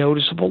very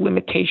noticeable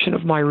limitation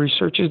of my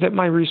research is that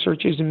my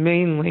research is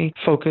mainly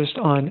focused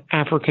on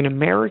African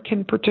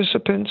American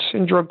participants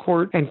in drug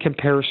court and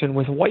comparison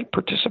with white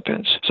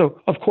participants.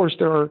 So, of course,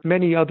 there are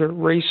many other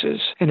races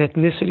and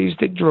ethnicities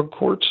that drug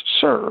courts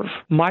serve.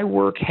 My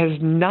work has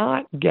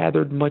not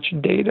gathered much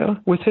data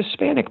with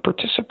Hispanic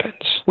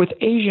participants, with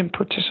Asian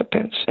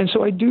participants. And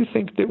so I do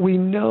think that we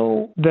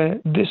know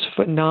that this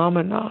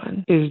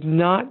phenomenon is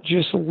not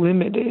just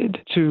limited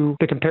to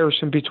the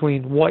comparison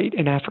between white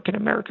and African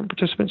American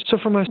participants. So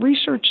from a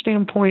research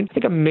standpoint, I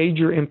think a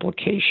major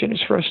implication is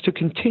for us to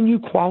continue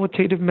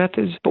qualitative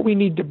methods, but we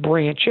need to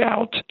branch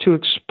out to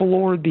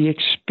explore the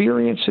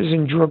experiences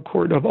in drug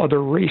court of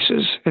other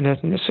races and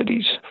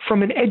ethnicities.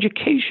 From an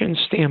education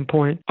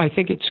standpoint, I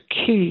think it's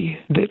key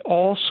that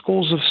all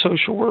schools of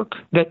social work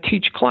that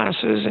teach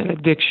classes in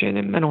addiction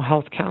and mental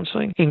health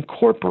counseling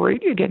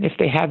incorporate, again, if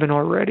they haven't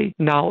already,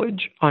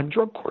 knowledge on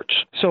drug courts.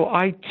 So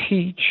I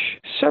teach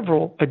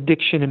several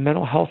addiction and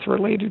mental health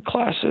related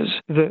classes.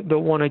 The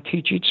one I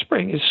teach each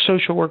spring is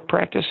social work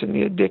practice in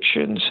the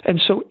addictions.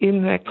 And so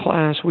in that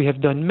class, we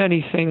have done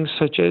many things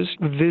such as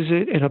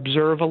visit and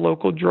observe a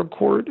local drug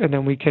court, and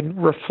then we can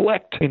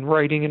reflect in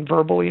writing and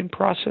verbally and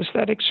process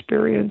that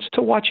experience,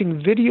 to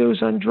watching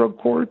videos on drug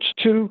courts,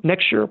 to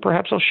next year,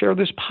 perhaps I'll share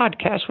this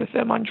podcast with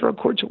them on drug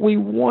courts. We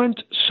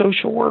want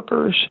social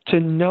workers to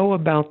know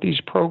about these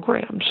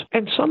programs.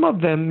 And some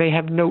of them may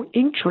have no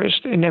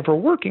interest in ever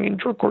working in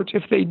drug courts.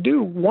 If they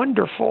do,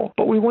 wonderful.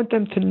 But we want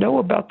them to know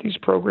about these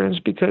programs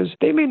because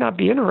they may not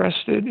be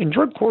interested in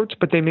drug courts,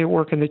 but they may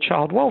work in the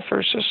child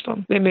welfare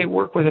system. They may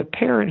work with a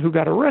parent who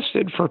got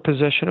arrested for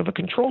possession of a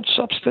controlled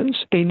substance.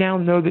 They now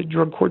know that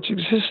drug courts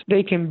exist.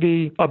 They can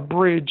be a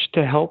bridge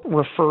to help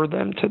refer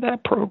them to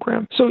that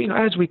program. So,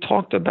 as we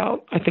talked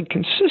about, I think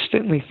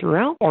consistently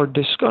throughout our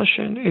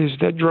discussion is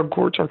that drug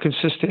courts are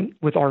consistent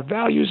with our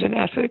values and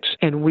ethics,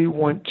 and we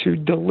want to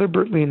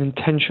deliberately and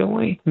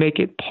intentionally make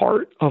it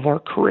part of our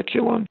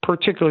curriculum,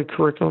 particularly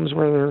curriculums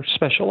where they're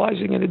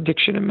specializing in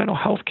addiction and mental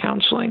health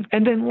counseling.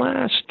 And then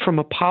last, from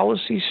a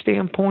policy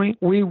standpoint,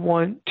 we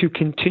want to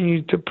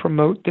continue to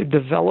promote the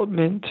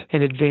development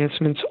and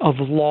advancements of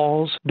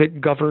laws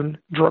that govern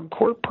drug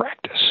court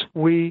practice.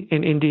 We,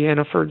 in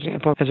Indiana, for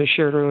example, as I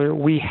shared earlier,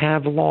 we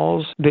have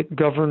laws that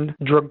govern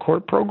drug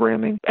court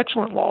programming.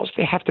 Excellent laws.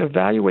 They have to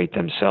evaluate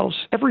themselves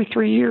every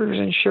 3 years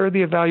and share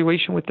the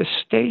evaluation with the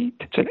state.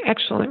 It's an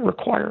excellent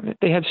requirement.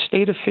 They have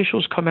state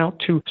officials come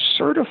out to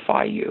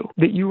certify you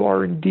that you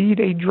are indeed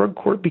a drug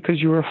court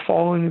because you are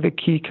following the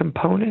key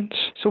components.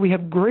 So we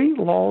have great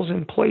laws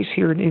in place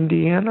here in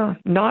Indiana.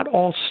 Not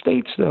all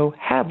states, though,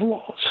 have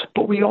laws.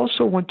 But we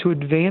also want to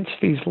advance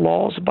these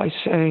laws by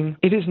saying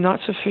it is not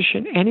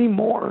sufficient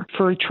anymore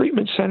for a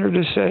treatment center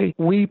to say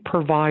we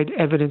provide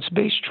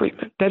evidence-based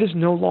treatment. That is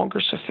no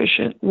longer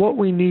sufficient. What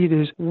we need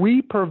is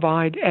we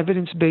provide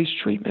evidence-based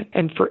treatment,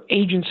 and for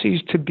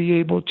agencies to be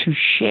able to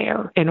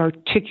share and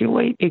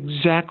articulate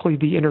exactly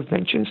the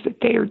interventions that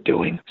they are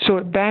doing. So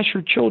at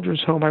Basher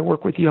Children's Home, I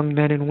work with young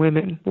men and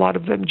women, a lot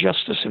of them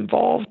justice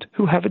involved,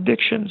 who have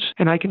addictions.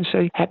 And I can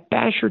say at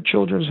Basher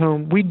Children's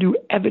Home, we do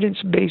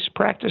evidence-based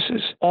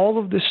practices. All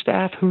of the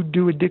staff who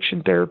do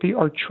addiction therapy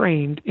are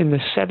trained in the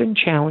 7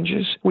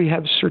 challenges. We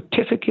have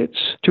certificates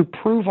to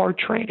prove our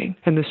training.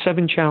 And the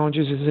 7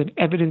 challenges is an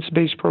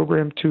evidence-based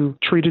program to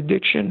treat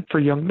addiction for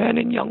young men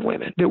and young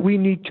women. That we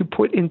need to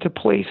put into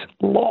place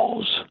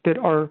laws that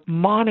are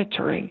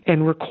monitoring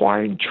and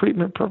requiring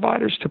treatment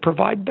providers to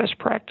provide best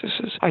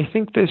practices. I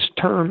think this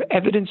term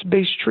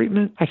evidence-based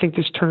treatment, I think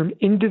this term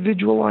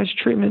individualized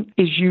treatment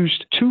is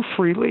used too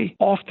freely,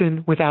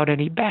 often without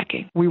any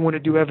backing. We want to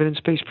do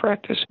evidence-based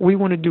practice. We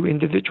want to do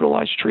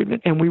individualized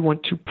treatment, and we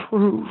want to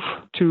prove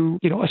to,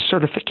 a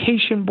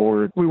certification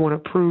board. We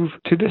want to prove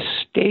to the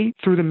state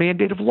through the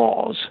mandate of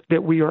laws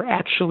that we are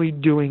actually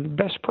doing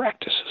best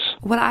practices.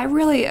 What I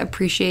really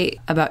appreciate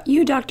about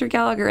you, Dr.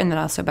 Gallagher, and then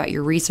also about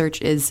your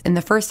research is in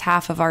the first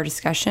half of our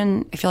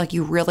discussion, I feel like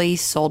you really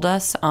sold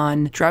us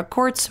on drug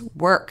courts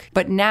work.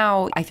 But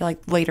now I feel like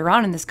later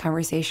on in this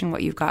conversation,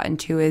 what you've gotten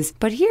to is,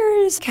 but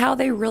here's how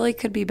they really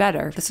could be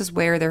better. This is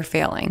where they're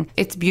failing.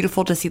 It's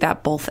beautiful to see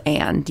that both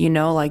and,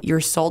 like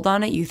you're sold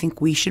on it. You think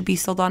we should be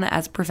sold on it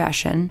as a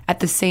profession. At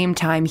the same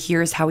time,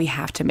 here's how we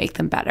have to make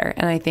them better.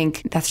 And I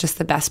think that's just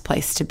the best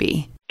place to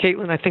be.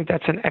 Caitlin, I think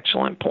that's an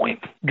excellent point.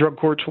 Drug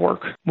courts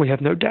work. We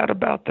have no doubt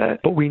about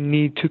that, but we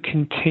need to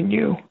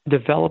continue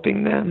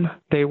developing them.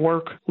 They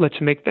work. Let's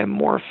make them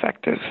more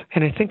effective.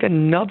 And I think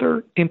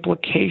another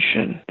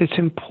implication that's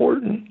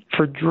important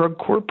for drug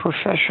court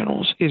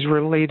professionals is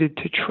related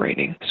to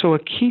training. So a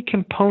key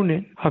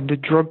component of the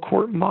drug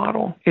court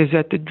model is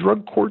that the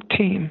drug court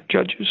team,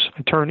 judges,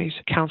 attorneys,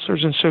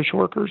 counselors, and social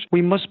workers,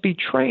 we must be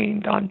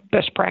trained on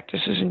best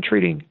practices in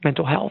treating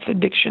mental health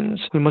addictions.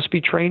 We must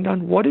be trained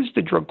on what is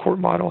the drug court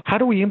model. How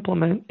do we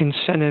implement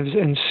incentives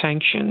and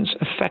sanctions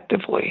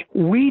effectively?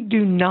 We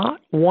do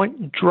not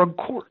want drug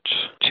courts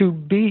to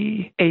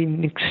be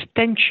an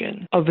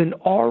extension of an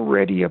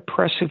already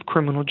oppressive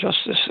criminal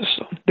justice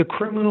system. The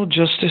criminal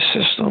justice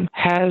system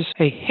has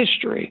a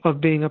history of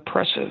being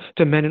oppressive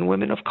to men and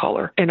women of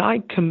color. And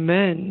I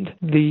commend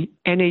the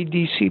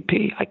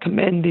NADCP, I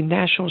commend the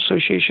National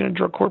Association of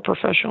Drug Court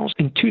Professionals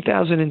in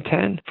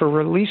 2010 for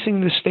releasing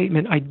the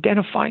statement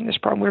identifying this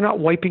problem. We're not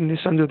wiping this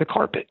under the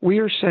carpet. We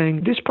are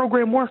saying this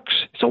program works.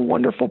 It's a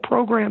wonderful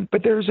program,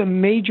 but there's a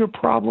major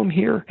problem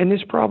here, and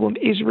this problem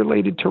is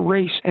related to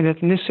race and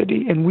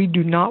ethnicity, and we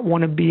do not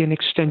want to be an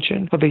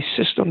extension of a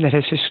system that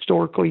has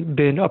historically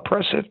been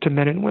oppressive to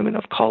men and women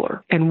of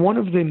color. And one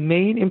of the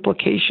main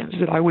implications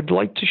that I would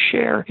like to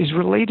share is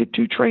related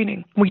to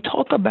training. We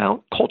talk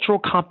about cultural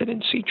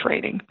competency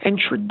training, and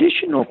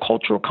traditional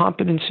cultural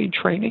competency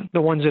training,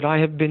 the ones that I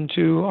have been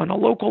to on a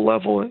local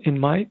level in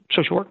my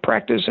social work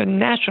practice and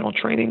national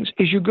trainings,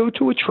 is you go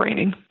to a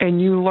training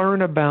and you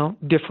learn about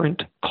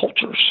different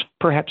cultures,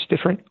 perhaps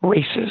different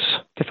races,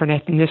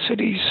 different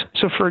ethnicities.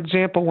 So, for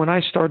example, when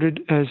I started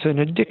as an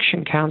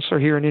addiction counselor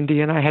here in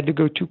Indiana, I had to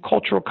go to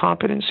cultural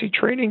competency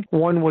training.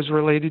 One was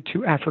related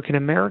to African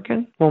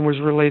American, one was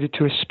related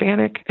to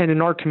Hispanic, and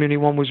in our community,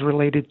 one was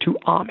related to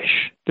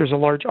Amish. There's a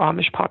large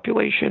Amish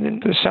population in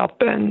the South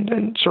Bend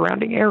and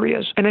surrounding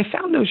areas. And I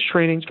found those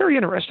trainings very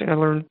interesting. I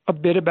learned a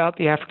bit about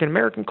the African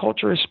American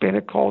culture,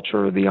 Hispanic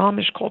culture, the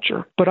Amish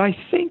culture. But I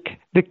think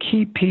the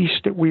key piece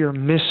that we are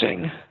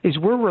missing is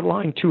we're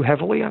relying too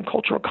heavily on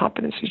cultural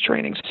competency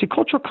trainings. See,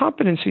 cultural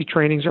competency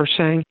trainings are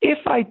saying, if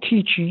I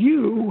teach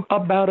you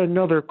about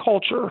another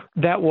culture,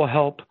 that will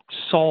help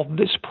solve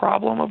this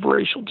problem of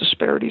racial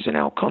disparities in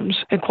outcomes.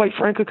 And quite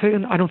frankly,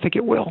 I don't think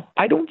it will.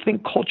 I don't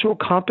think cultural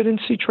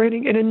competency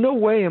training, and in no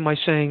way am I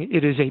saying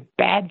it is a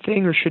bad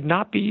thing or should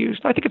not be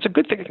used. I think it's a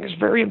good thing. I think it's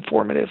very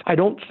informative. I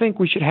don't think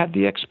we should have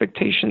the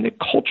expectation that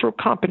cultural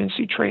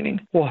competency training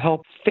will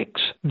help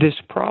fix this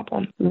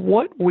problem.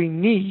 What we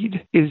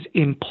need is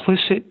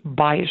implicit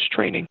bias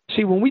training.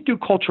 See, when we do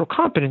cultural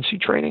competency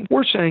training,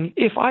 we're saying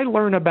if I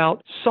learn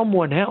about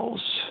someone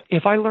else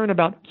If I learn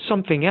about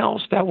something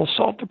else, that will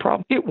solve the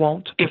problem. It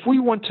won't. If we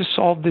want to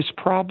solve this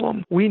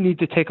problem, we need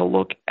to take a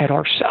look at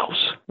ourselves.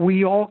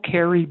 We all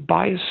carry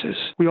biases.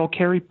 We all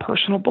carry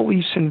personal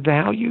beliefs and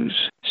values,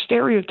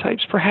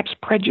 stereotypes, perhaps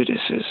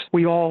prejudices.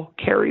 We all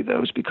carry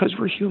those because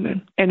we're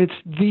human. And it's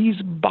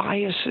these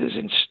biases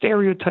and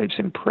stereotypes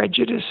and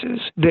prejudices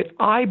that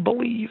I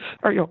believe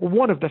are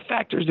one of the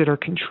factors that are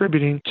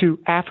contributing to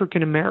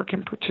African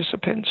American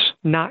participants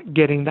not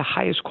getting the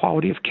highest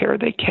quality of care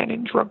they can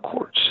in drug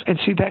courts. And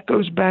see, that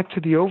goes back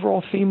to the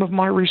overall theme of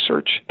my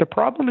research. The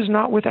problem is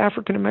not with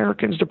African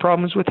Americans. The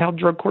problem is with how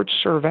drug courts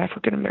serve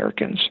African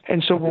Americans.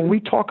 And so when we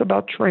talk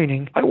about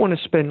training, I want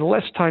to spend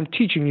less time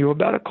teaching you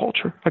about a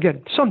culture.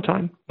 Again,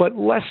 sometime, but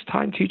less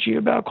time teaching you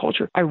about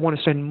culture. I want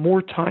to spend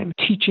more time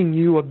teaching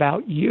you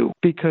about you,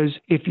 because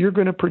if you're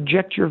going to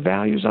project your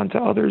values onto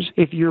others,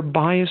 if your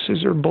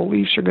biases or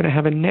beliefs are going to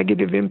have a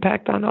negative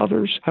impact on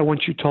others, I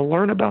want you to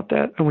learn about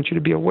that. I want you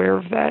to be aware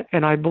of that.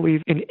 And I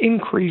believe an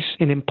increase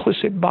in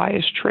implicit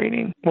bias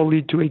training will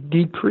lead to a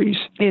decrease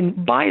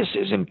in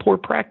biases and poor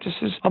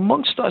practices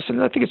amongst us.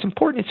 And I think it's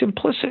important. It's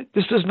implicit.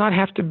 This does not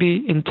have to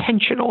be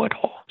intentional at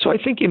all. So I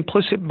think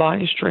implicit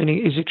bias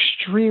training is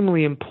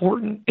extremely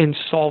important in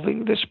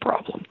solving this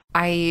problem.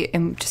 I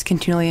am just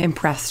continually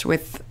impressed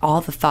with all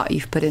the thought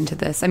you've put into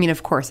this. I mean,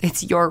 of course,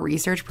 it's your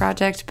research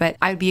project, but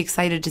I'd be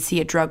excited to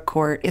see a drug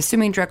court,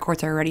 assuming drug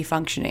courts are already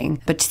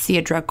functioning, but to see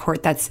a drug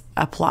court that's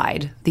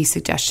applied these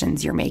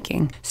suggestions you're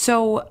making.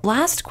 So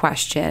last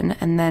question,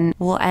 and then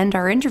we'll end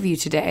our interview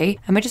today.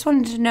 I just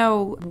wanted to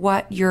know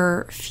what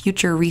your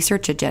future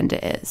research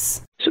agenda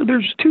is. So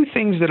there's two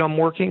things that I'm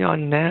working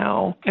on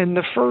now, and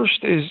the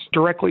first is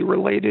directly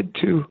related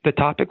to the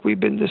topic we've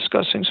been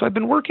discussing. So I've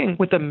been working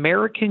with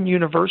American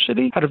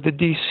University out of the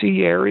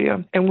D.C.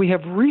 area, and we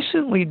have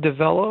recently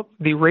developed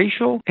the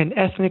Racial and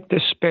Ethnic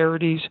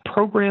Disparities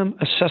Program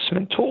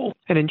Assessment Tool.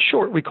 And in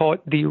short, we call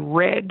it the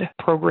RED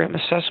Program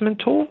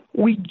Assessment Tool.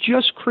 We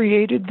just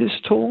created this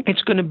tool.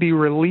 It's going to be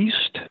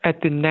released at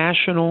the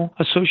National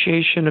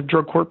Association of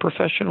Drug Court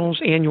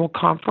Professionals annual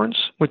conference,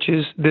 which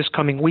is this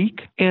coming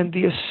week. And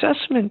the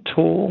assessment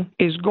tool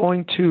is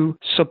going to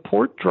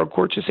support drug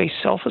courts as a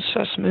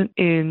self-assessment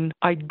in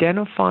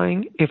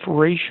identifying if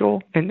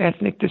racial and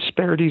ethnic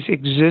disparities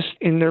exist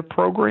in their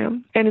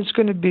program. And it's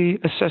going to be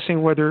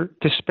assessing whether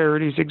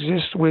disparities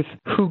exist with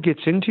who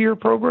gets into your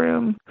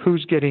program,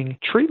 who's getting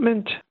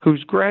treatment,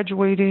 who's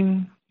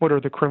graduating, what are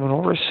the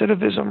criminal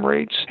recidivism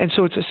rates? And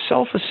so it's a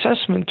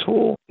self-assessment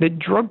tool that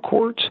drug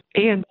courts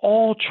and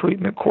all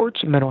treatment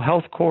courts, mental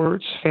health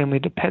courts, family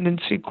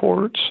dependency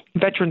courts,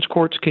 veterans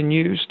courts can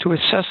use to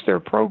assess their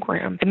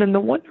program. And then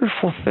the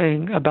wonderful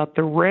thing about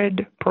the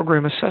RED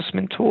program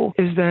assessment tool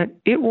is that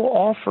it will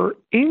offer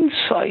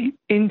insight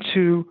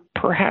into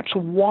perhaps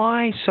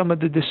why some of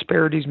the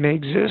disparities may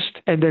exist,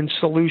 and then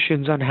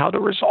solutions on how to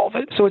resolve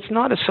it. So it's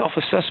not a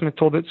self-assessment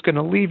tool that's going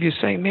to leave you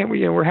saying, man,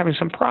 we're having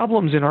some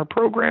problems in our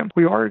program.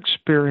 We are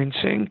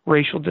experiencing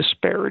racial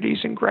disparities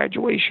in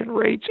graduation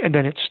rates, and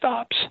then it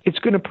stops. It's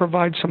going to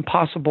provide some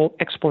possible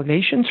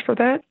explanations for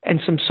that and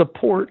some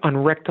support on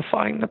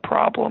rectifying the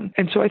problem.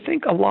 And so I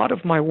think a lot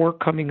of my work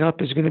coming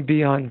up is going to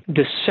be on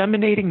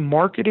disseminating,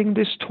 marketing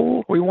this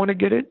tool. We want to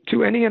get it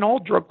to any and all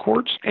drug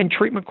courts and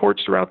treatment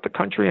courts throughout the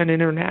country and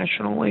internationally.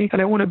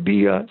 And I want to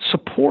be a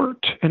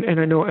support, and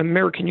I know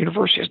American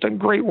University has done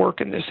great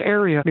work in this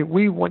area. I mean,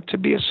 we want to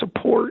be a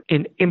support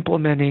in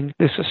implementing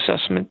this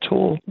assessment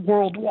tool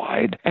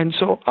worldwide. And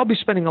so I'll be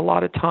spending a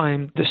lot of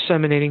time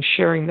disseminating,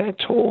 sharing that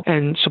tool,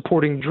 and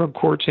supporting drug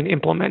courts in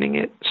implementing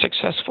it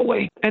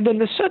successfully. And then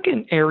the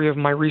second area of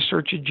my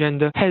research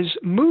agenda has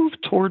moved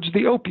towards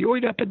the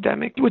opioid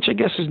epidemic, which I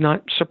guess is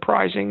not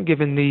surprising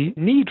given the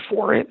need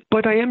for it,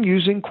 but I am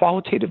using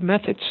qualitative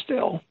methods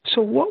still.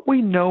 So what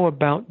we know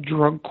about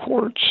drug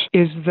courts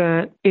is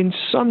that in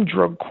some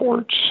drug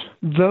courts,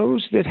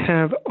 those that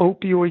have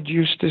opioid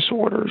use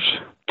disorders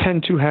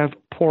tend to have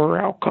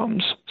poorer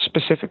outcomes,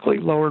 specifically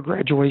lower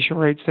graduation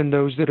rates than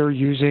those that are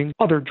using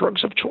other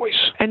drugs of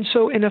choice. And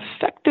so an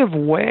effective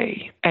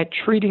way at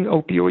treating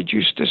opioid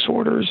use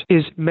disorders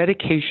is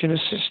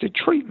medication-assisted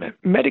treatment.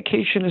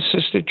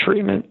 Medication-assisted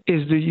treatment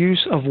is the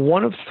use of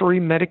one of three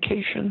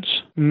medications,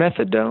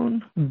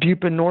 methadone,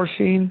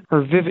 buprenorphine,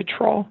 or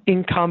Vivitrol,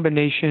 in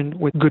combination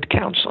with good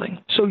counseling.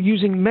 So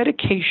using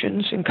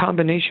medications in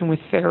combination with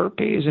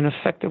therapy is an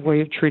effective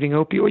way of treating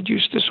opioid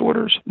use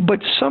disorders. But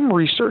some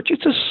research,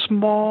 it's a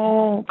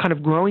small kind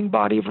of growing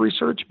body of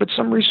research, but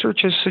some research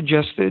has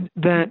suggested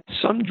that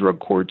some drug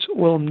courts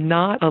will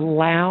not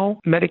allow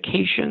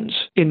medications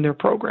in their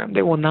program.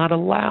 They will not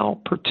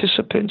allow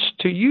participants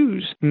to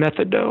use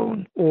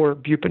methadone or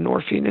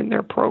buprenorphine in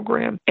their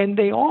program. And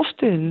they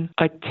often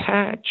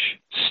attach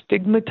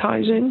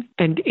stigmatizing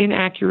and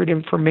inaccurate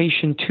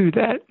information to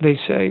that. They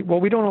say, well,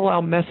 we don't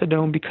allow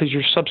methadone because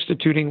you're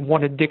substituting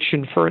one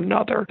addiction for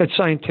another. That's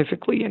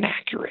scientifically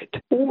inaccurate.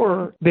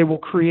 Or they will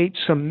create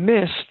some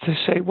myths to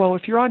say, well,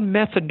 if you're on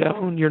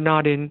methadone, you're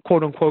not in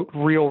quote unquote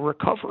real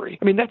recovery.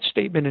 I mean, that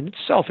statement in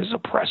itself is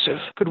oppressive.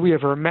 Could we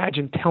ever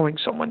imagine telling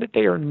someone that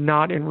they are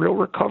not in real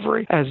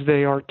recovery as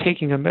they are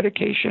taking a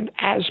medication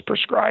as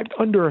prescribed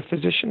under a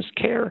physician's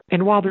care?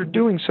 And while they're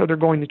doing so, they're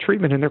going to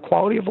treatment and their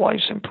quality of life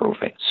is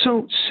improving.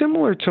 So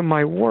similar to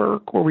my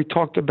work where we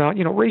talked about,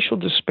 racial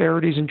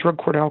disparities in drug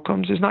court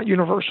outcomes is not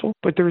universal,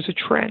 but there is a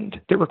trend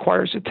that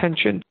requires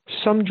attention.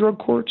 Some drug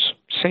courts,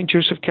 St.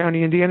 Joseph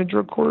County, Indiana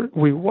Drug Court,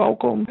 we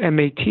welcome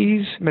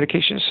MATs,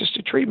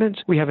 medication-assisted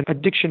treatments. We have an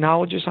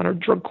addictionologist on our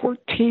drug court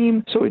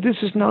team. So this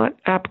is not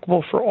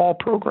applicable for all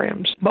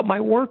programs. But my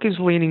work is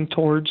leaning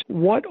towards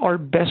what are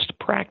best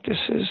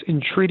practices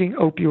in treating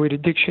opioid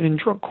addiction in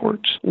drug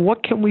courts?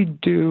 What can we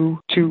do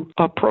to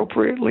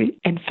appropriately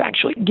and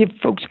factually give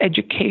folks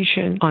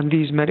education on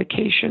these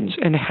medications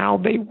and how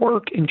they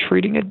work in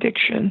treating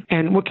addiction?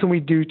 And what can we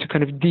do to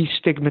kind of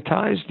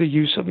destigmatize the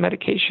use of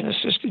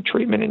medication-assisted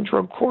treatment in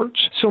drug courts?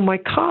 So my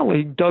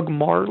colleague, Doug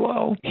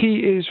Marlowe, he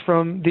is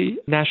from the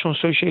National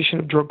Association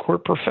of Drug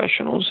Court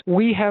Professionals.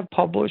 We have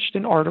published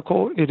an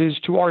article. It is,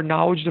 to our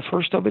knowledge, the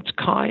first of its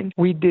kind.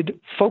 We did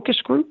focus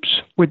groups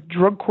with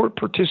drug court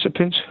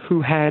participants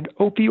who had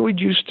opioid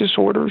use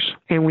disorders,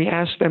 and we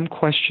asked them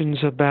questions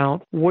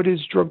about what is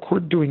drug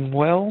court doing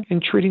well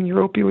in treating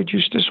your opioid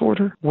use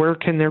disorder? Where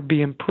can there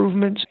be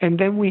improvements? And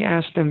then we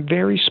asked them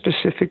very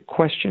specific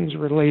questions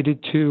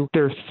related to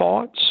their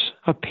thoughts,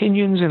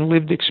 opinions, and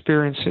lived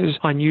experiences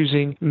on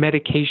using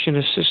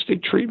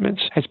medication-assisted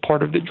treatments as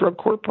part of the drug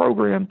court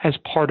program, as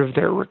part of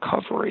their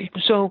recovery.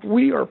 So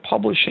we are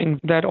publishing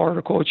that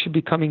article. It should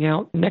be coming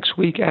out next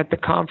week at the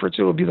conference.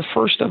 It will be the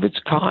first of its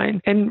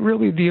kind. And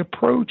really the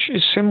approach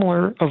is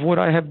similar of what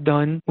I have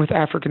done with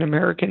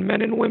African-American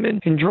men and women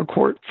in drug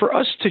court. For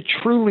us to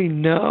truly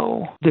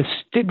know the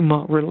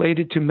stigma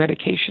related to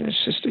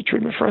medication-assisted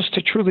treatment, for us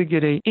to truly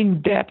get a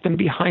in-depth and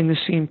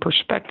behind-the-scene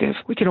perspective,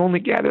 we can only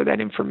gather that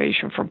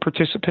information from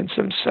participants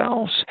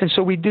themselves. And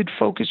so we did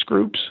focus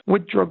groups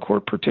with drug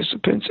court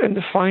participants, and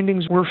the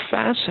findings were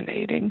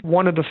fascinating.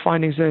 One of the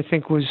findings that I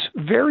think was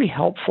very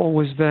helpful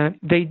was that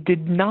they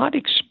did not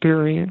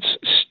experience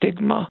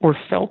stigma or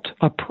felt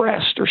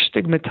oppressed or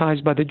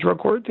stigmatized by the drug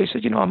court. They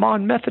said, I'm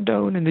on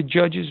methadone, and the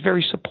judge is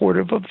very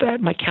supportive of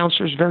that. My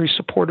counselor is very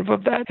supportive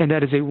of that, and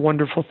that is a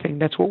wonderful thing.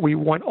 That's what we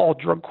want all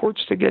drug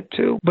courts to get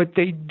to. But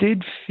they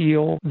did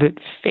feel that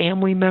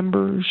family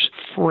members,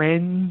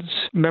 friends,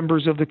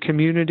 members of the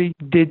community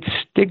did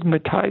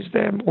stigmatize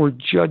them or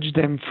judge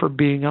them for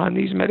being on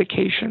these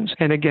medications.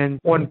 And again,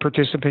 one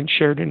participant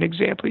shared an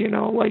example,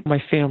 like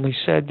my family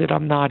said that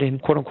I'm not in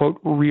quote unquote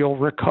real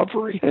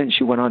recovery. And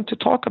she went on to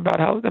talk about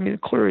how,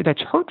 clearly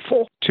that's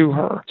hurtful to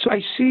her. So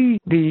I see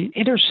the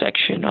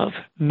intersection of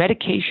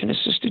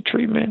medication-assisted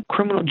treatment,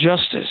 criminal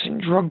justice,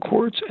 and drug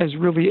courts as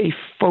really a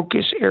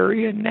focus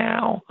area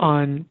now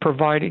on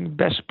providing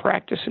best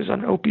practices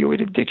on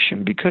opioid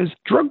addiction, because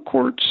drug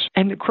courts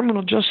and the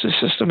criminal justice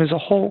system as a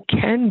whole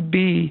can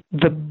be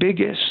the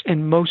biggest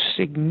and most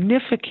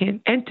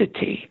significant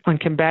entity on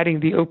combating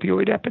the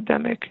opioid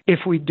epidemic if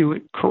we do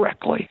it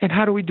correctly. And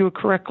how do we do it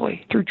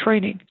correctly? Through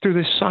training, through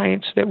the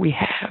science that we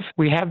have.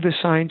 We have the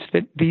science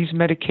that these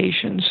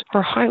medications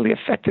are highly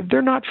effective.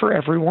 They're not for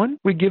everyone.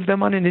 We give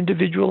them on an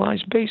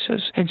individualized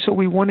basis. And so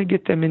we want to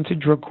get them into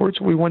drug courts.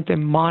 We want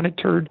them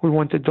monitored. We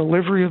want the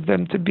delivery of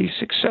them to be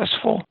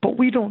successful. But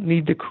we don't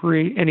need to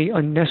create any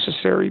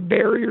unnecessary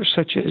barriers,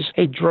 such as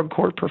a drug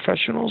court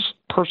professional's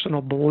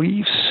personal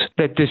beliefs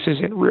that this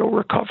isn't real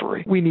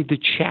recovery. We need to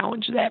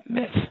challenge that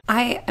myth.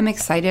 I am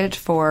excited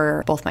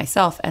for both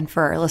myself and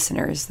for our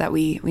listeners that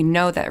we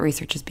know that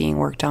research is being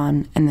worked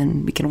on, and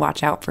then we can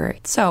watch out for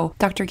it. So,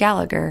 Dr.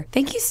 Gallagher,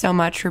 thank you so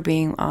much for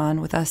being on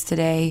with us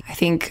today. I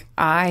think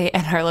I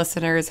and our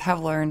listeners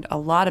have learned a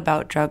lot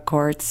about drug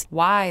courts,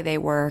 why they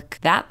work,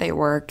 that they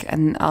work,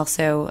 and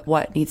also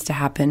what needs to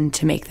happen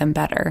to make them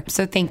better.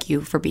 So thank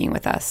you for being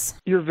with us.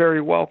 You're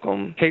very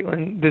welcome,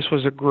 Caitlin. This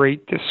was a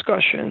great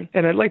discussion.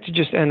 And I'd like to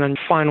just end on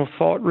final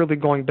thought, really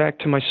going back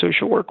to my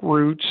social work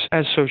roots.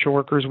 As social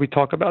workers, we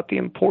talk about the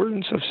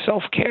importance of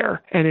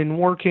self-care. And in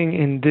working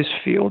in this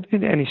field,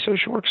 in any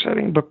social work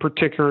setting, but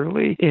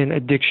particularly in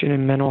addiction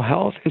and mental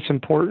health, it's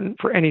important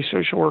for any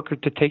social worker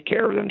to take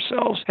care of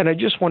themselves. And I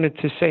just wanted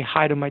to say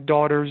hi to my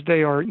daughters.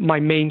 They are my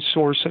main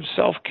source of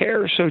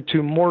self-care. So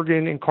to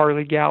Morgan and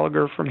Carly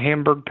Gallagher from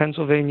Hamburg,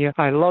 Pennsylvania,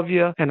 I love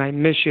you and I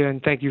miss you,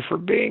 and thank you for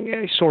being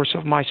a source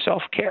of my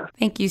self-care.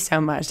 Thank you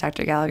so much,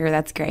 Dr. Gallagher.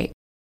 That's great.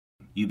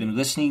 You've been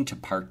listening to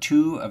part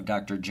 2 of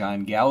Dr.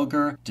 John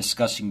Gallagher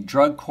discussing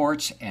drug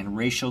courts and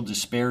racial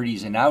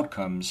disparities in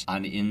outcomes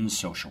on In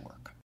Social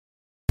Work.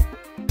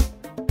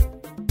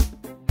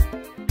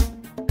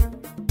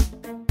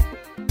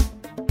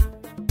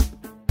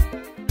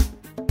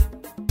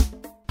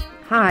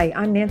 Hi,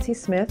 I'm Nancy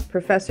Smith,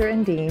 Professor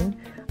and Dean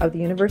of the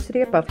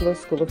University at Buffalo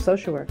School of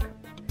Social Work.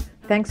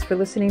 Thanks for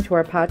listening to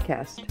our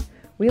podcast.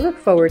 We look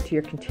forward to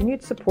your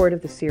continued support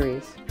of the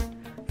series.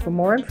 For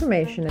more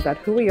information about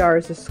who we are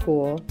as a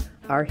school,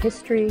 our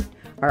history,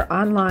 our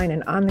online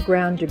and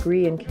on-the-ground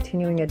degree and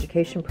continuing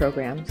education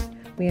programs,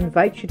 we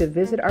invite you to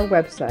visit our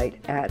website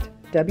at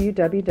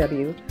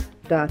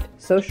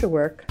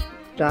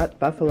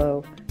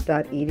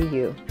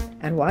www.socialwork.buffalo.edu.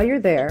 And while you're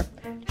there,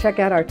 check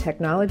out our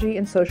Technology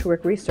and Social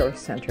Work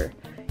Resource Center.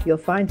 You'll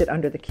find it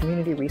under the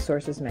Community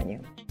Resources menu.